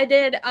 Yeah, I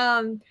did.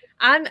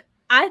 I'm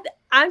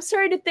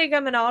starting to think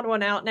I'm an odd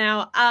one out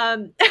now. I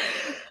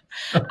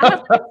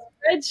have a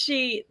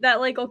spreadsheet that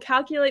like will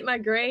calculate my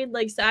grade,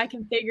 like so I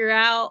can figure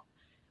out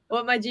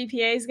what my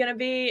GPA is gonna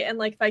be, and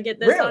like if I get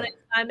this on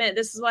assignment,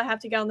 this is what I have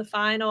to get on the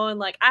final. And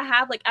like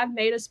I've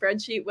made a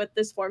spreadsheet with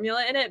this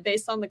formula in it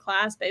based on the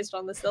class, based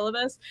on the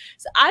syllabus.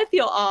 So I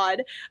feel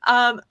odd.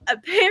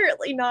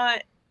 Apparently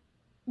not.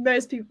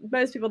 Most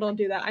people don't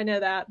do that. I know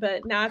that,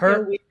 but now I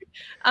feel weird.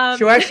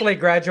 She'll actually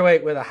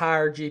graduate with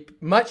a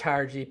much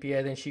higher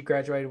GPA than she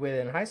graduated with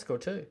in high school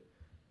too.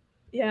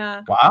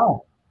 Yeah.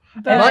 Wow.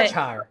 But much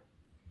higher.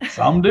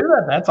 Some do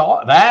that. That's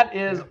all. That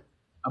is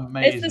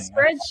amazing. It's the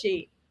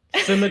spreadsheet.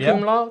 Summa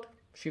cum laude.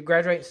 She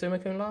graduated summa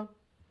cum laude.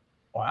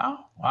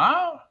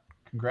 Wow.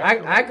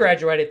 Congratulations. I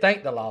graduated,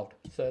 thank the Lord.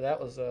 So that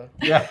was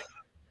yeah.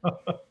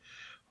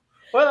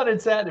 Well,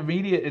 it's that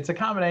immediate. It's a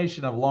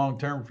combination of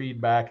long-term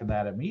feedback and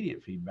that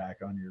immediate feedback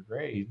on your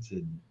grades,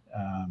 and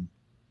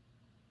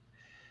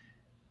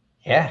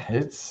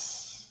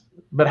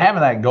But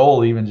having that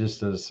goal, even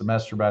just a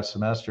semester by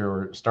semester,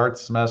 or start the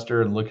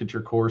semester and look at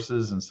your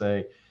courses and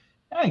say,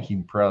 I think you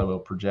can probably will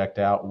project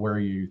out where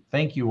you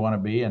think you want to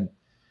be. And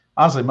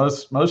honestly,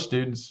 most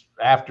students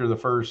after the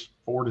first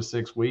 4 to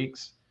 6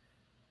 weeks,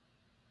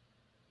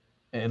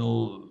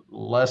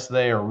 unless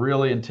they are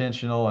really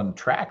intentional and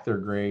track their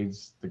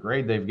grades, the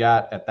grade they've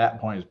got at that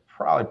point is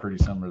probably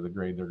pretty similar to the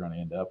grade they're going to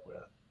end up with.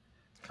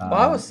 Well,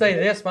 I would say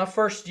this, my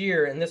first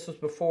year, and this was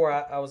before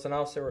I was an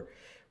officer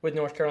with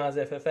North Carolina's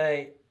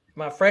FFA,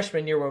 my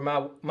freshman year were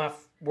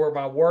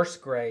my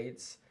worst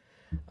grades.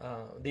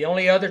 The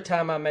only other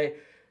time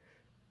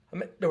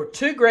there were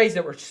 2 grades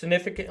that were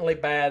significantly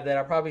bad that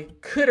I probably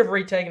could have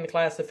retaken the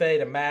class if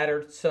it had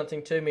mattered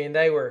something to me, and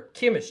they were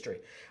chemistry.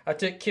 I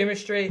took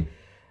chemistry.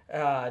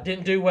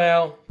 Didn't do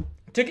well.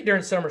 Took it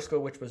during summer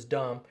school, which was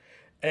dumb,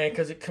 and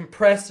because it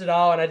compressed it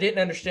all, and I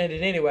didn't understand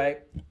it anyway.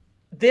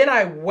 Then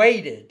I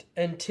waited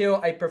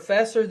until a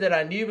professor that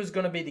I knew was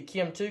going to be the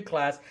Chem 2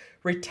 class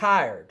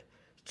retired.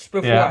 Just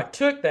before I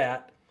took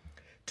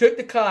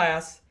the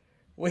class,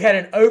 they had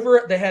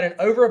an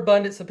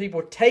overabundance of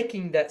people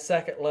taking that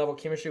second level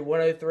chemistry,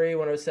 103,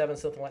 107,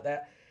 something like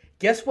that.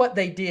 Guess what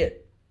they did?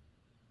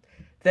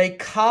 They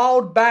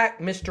called back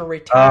Mr.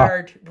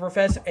 Retired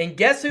Professor, and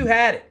guess who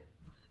had it?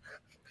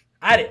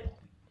 I did.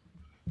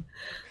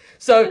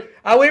 So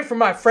I went from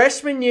my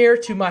freshman year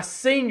to my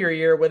senior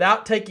year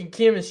without taking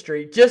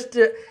chemistry just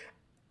to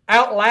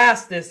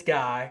outlast this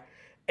guy,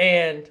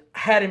 and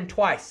had him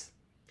twice.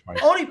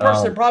 Only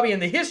person probably in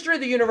the history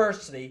of the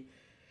university.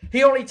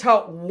 He only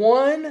taught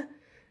 1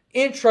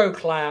 intro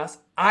class.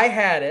 I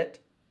had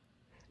it.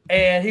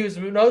 And he was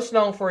most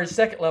known for his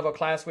second level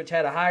class, which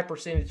had a high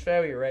percentage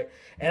failure rate.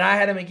 And I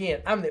had him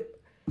again.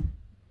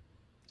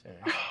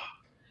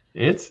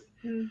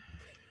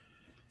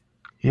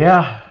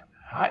 Yeah,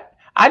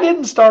 I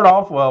didn't start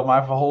off well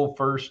my whole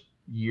first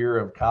year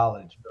of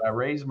college, but I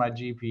raised my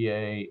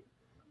GPA,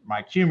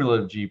 my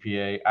cumulative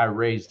GPA. I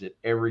raised it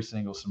every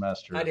single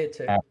semester. I did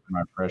too. After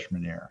my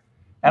freshman year,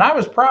 and I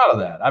was proud of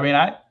that. I mean,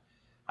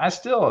 I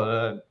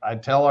still I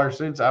tell our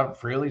students, I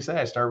freely say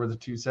I started with a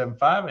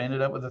 2.75, I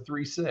ended up with a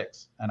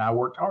 3.6, and I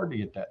worked hard to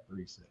get that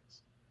 3.6.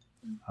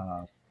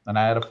 And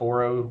I had a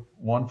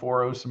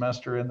 1.40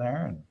 semester in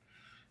there,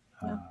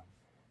 and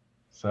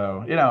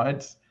so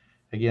it's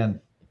again.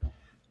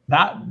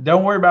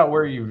 Don't worry about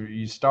where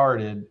you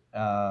started.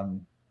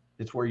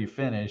 It's where you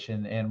finish,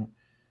 and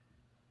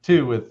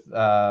too with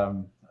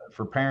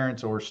for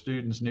parents or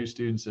students, new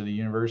students at a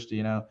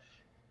university.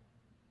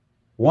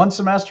 1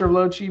 semester of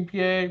low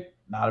GPA,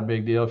 not a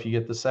big deal. If you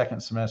get the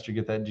second semester,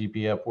 get that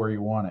GPA up where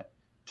you want it.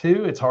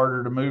 2, it's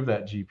harder to move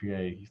that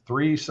GPA.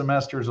 3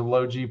 semesters of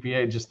low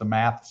GPA, just the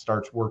math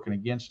starts working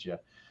against you.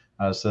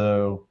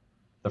 So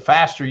the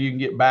faster you can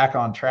get back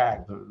on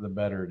track, the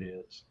better it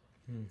is.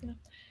 Yeah.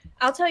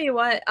 I'll tell you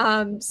what.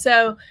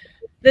 So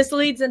this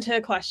leads into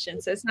a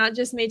question. So it's not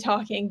just me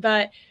talking,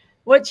 but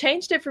what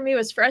changed it for me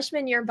was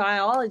freshman year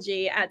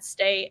biology at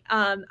State.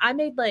 I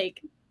made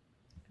like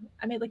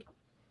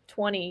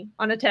 20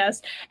 on a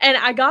test, and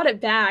I got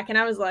it back, and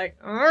I was like,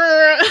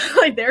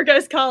 there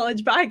goes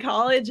college. Bye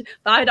college.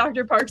 Bye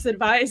Dr. Park's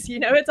advice.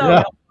 It's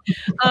all,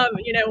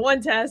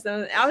 1 test,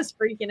 and I was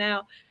freaking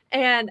out.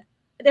 And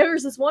there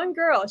was this one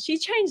girl, she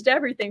changed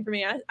everything for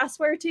me. I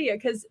swear to you,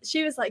 because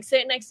she was like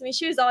sitting next to me.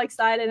 She was all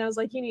excited. And I was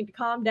like, you need to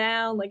calm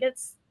down. Like,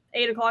 it's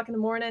 8 o'clock in the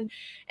morning.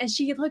 And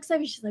she looks at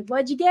me. She's like,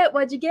 what'd you get?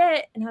 What'd you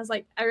get? And I was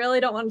like, I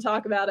really don't want to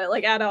talk about it,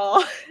 like, at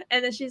all.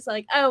 And then she's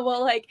like, oh, well,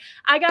 like,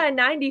 I got a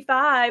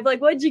 95. Like,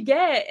 what'd you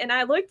get? And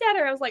I looked at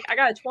her. I was like, I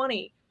got a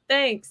 20.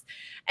 Thanks.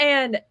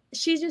 And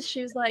she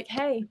was like,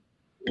 hey,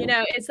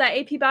 it's that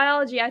AP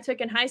biology I took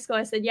in high school.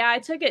 I said, yeah, I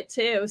took it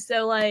too.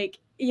 So, like,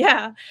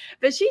 yeah,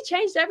 but she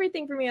changed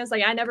everything for me. I was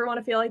like, I never want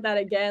to feel like that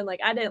again.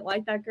 Like, I didn't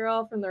like that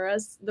girl from the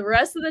rest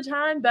of the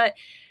time. But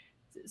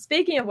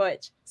speaking of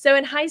which, so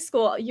in high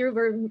school,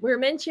 we're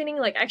mentioning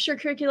like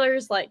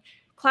extracurriculars, like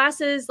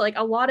classes. Like,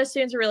 a lot of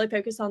students are really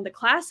focused on the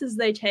classes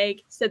they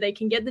take so they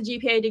can get the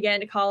GPA to get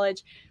into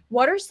college.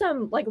 what are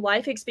some like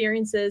life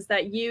experiences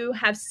that you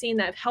have seen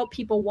that have helped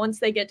people once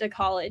they get to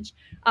college,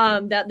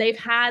 that they've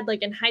had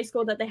like in high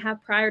school that they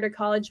have prior to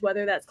college,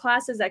 whether that's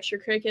classes,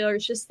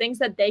 extracurriculars, just things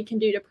that they can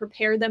do to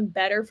prepare them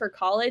better for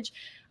college?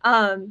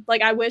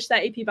 Like I wish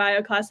that AP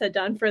Bio class had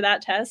done for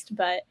that test,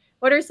 but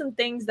what are some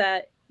things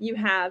that you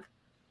have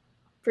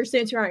for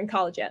students who aren't in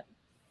college yet?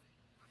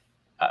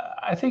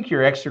 I think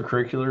your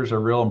extracurriculars are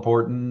real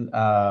important.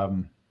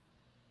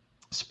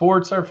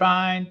 Sports are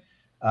fine.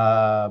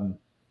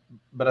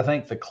 But I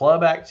think the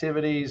club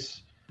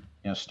activities,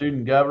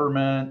 student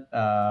government,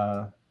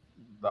 the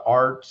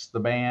arts, the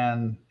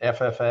band,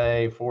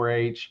 FFA,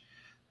 4-H,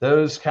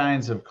 those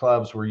kinds of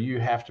clubs where you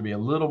have to be a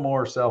little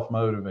more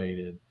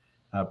self-motivated,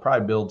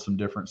 probably build some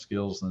different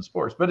skills than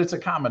sports. But it's a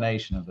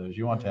combination of those.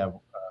 You want to have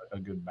a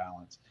good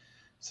balance.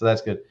 So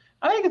that's good.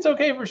 I think it's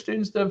okay for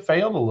students to have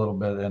failed a little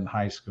bit in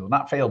high school.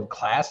 Not failed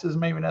classes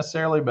maybe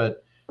necessarily,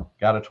 but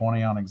got a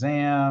 20 on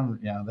exam.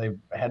 They've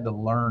had to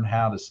learn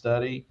how to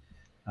study.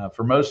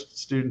 For most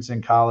students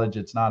in college,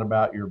 it's not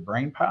about your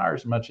brain power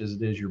as much as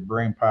it is your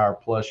brain power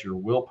plus your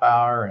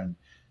willpower and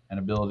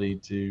ability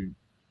to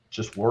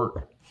just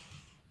work.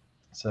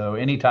 So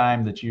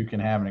anytime that you can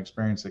have an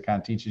experience that kind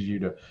of teaches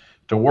you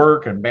to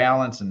work and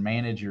balance and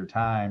manage your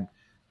time,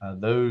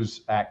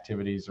 those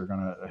activities are going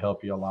to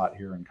help you a lot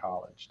here in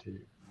college too.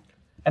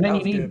 And then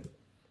you need,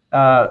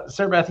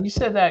 Sarah Beth, you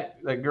said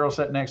that girl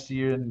sat next to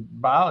you in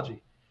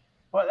biology.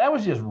 Well, that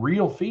was just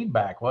real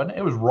feedback, wasn't it?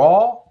 It was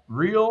raw,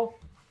 real,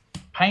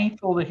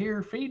 painful to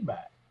hear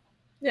feedback.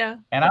 Yeah.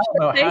 And I don't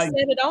know how said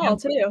it all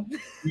too.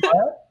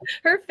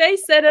 Her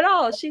face said it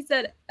all. She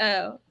said,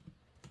 "Oh."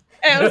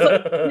 And I was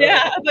like,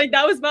 yeah, like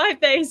that was my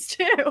face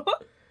too.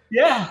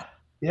 Yeah.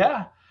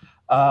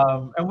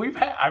 And we've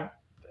had,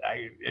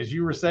 as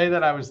you were saying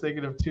that, I was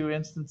thinking of 2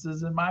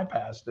 instances in my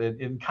past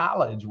in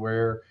college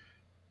where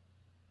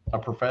a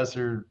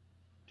professor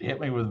hit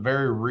me with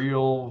very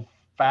real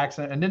facts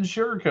and didn't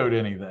sugarcoat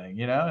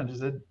anything, and just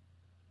said,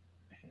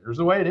 here's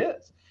the way it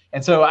is.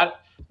 And so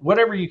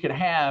whatever you can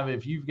have,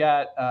 if you've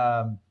got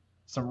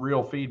some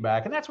real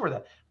feedback, and that's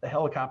where the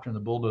helicopter and the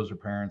bulldozer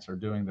parents are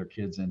doing their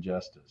kids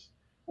injustice.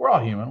 We're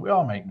all human. We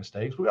all make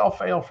mistakes. We all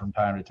fail from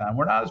time to time.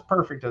 We're not as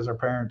perfect as our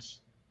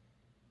parents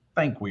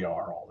think we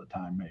are all the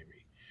time,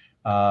 maybe.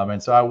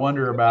 And so I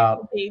wonder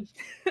about,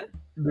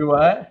 do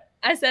what?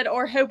 I said,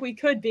 or hope we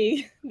could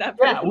be that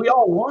person. Yeah, we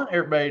all want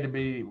everybody to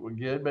be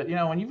good, but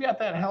when you've got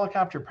that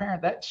helicopter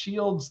parent, that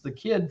shields the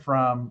kid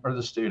or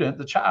the student,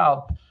 the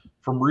child,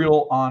 from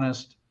real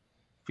honest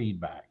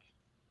feedback.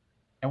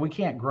 And we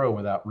can't grow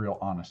without real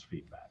honest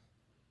feedback.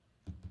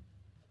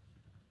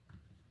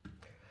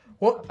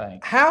 Well,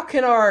 how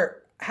can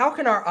our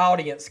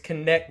audience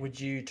connect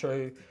with you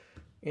to,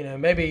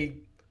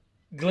 maybe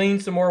glean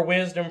some more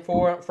wisdom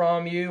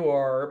from you,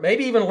 or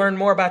maybe even learn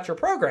more about your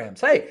programs?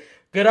 Hey,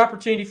 good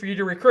opportunity for you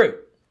to recruit.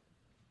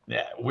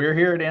 Yeah, we're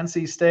here at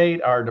NC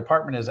State. Our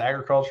department is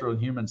Agricultural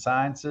and Human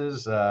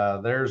Sciences.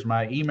 There's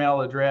my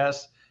email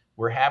address.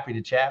 We're happy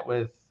to chat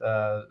with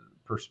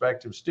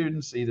prospective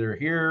students, either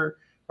here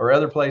or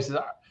other places.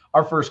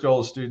 Our first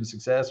goal is student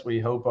success. We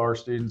hope our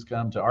students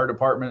come to our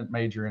department,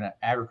 major in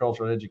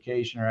agricultural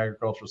education or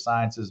agricultural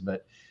sciences.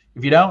 But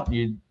if you don't,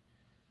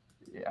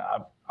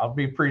 I'll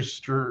be pretty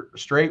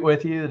straight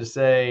with you to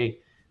say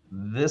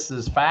this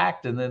is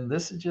fact, and then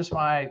this is just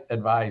my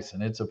advice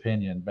and its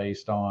opinion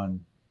based on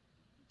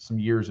some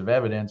years of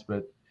evidence,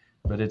 but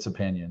it's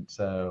opinion.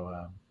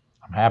 So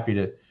I'm happy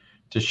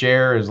to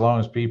share as long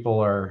as people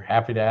are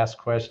happy to ask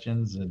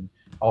questions and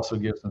also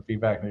give some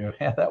feedback. And go,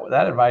 yeah,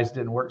 that advice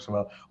didn't work so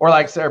well. Or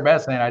like Sarah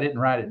Beth saying, I didn't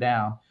write it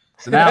down.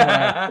 So now I'm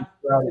going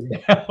to write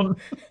it down.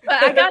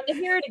 But I got to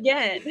hear it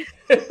again.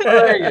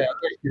 There you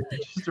go.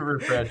 Just a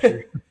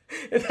refresher.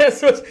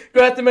 That's what's going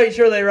to have to make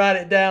sure they write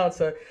it down.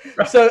 So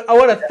I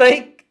want to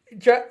thank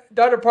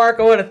Dr. Park.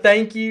 I want to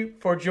thank you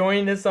for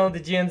joining us on the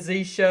Gen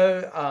Z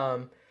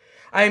show.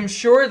 I'm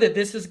sure that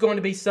this is going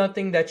to be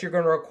something that you're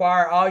going to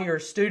require all your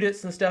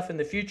students and stuff in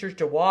the future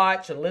to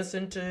watch and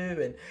listen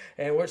to,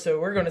 and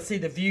we're going to see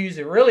the views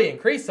really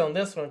increase on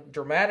this one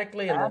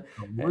dramatically.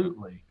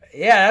 Absolutely.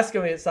 Yeah, that's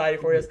going to be exciting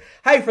for us.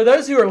 Hey, for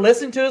those who are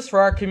listening to us, for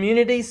our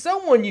community,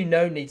 someone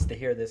needs to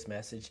hear this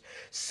message.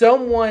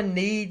 Someone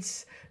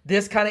needs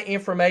this kind of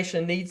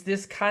information, needs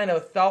this kind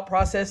of thought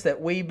process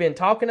that we've been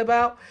talking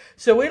about.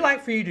 So we'd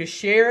like for you to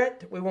share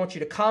it. We want you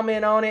to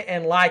comment on it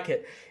and like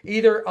it,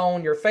 either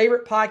on your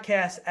favorite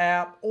podcast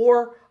app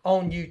or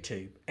on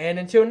YouTube. And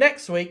until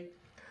next week,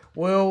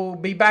 we'll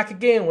be back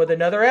again with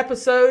another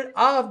episode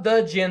of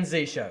the Gen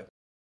Z Show.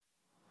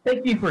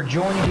 Thank you for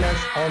joining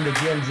us on the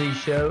Gen Z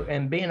Show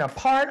and being a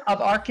part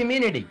of our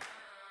community.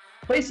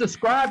 Please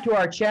subscribe to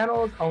our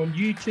channels on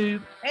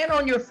YouTube and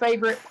on your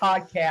favorite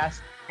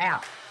podcast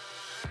app.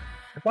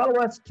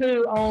 Follow us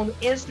too on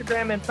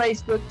Instagram and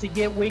Facebook to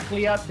get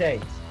weekly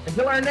updates.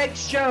 Until our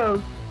next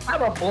show,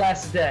 have a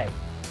blessed day.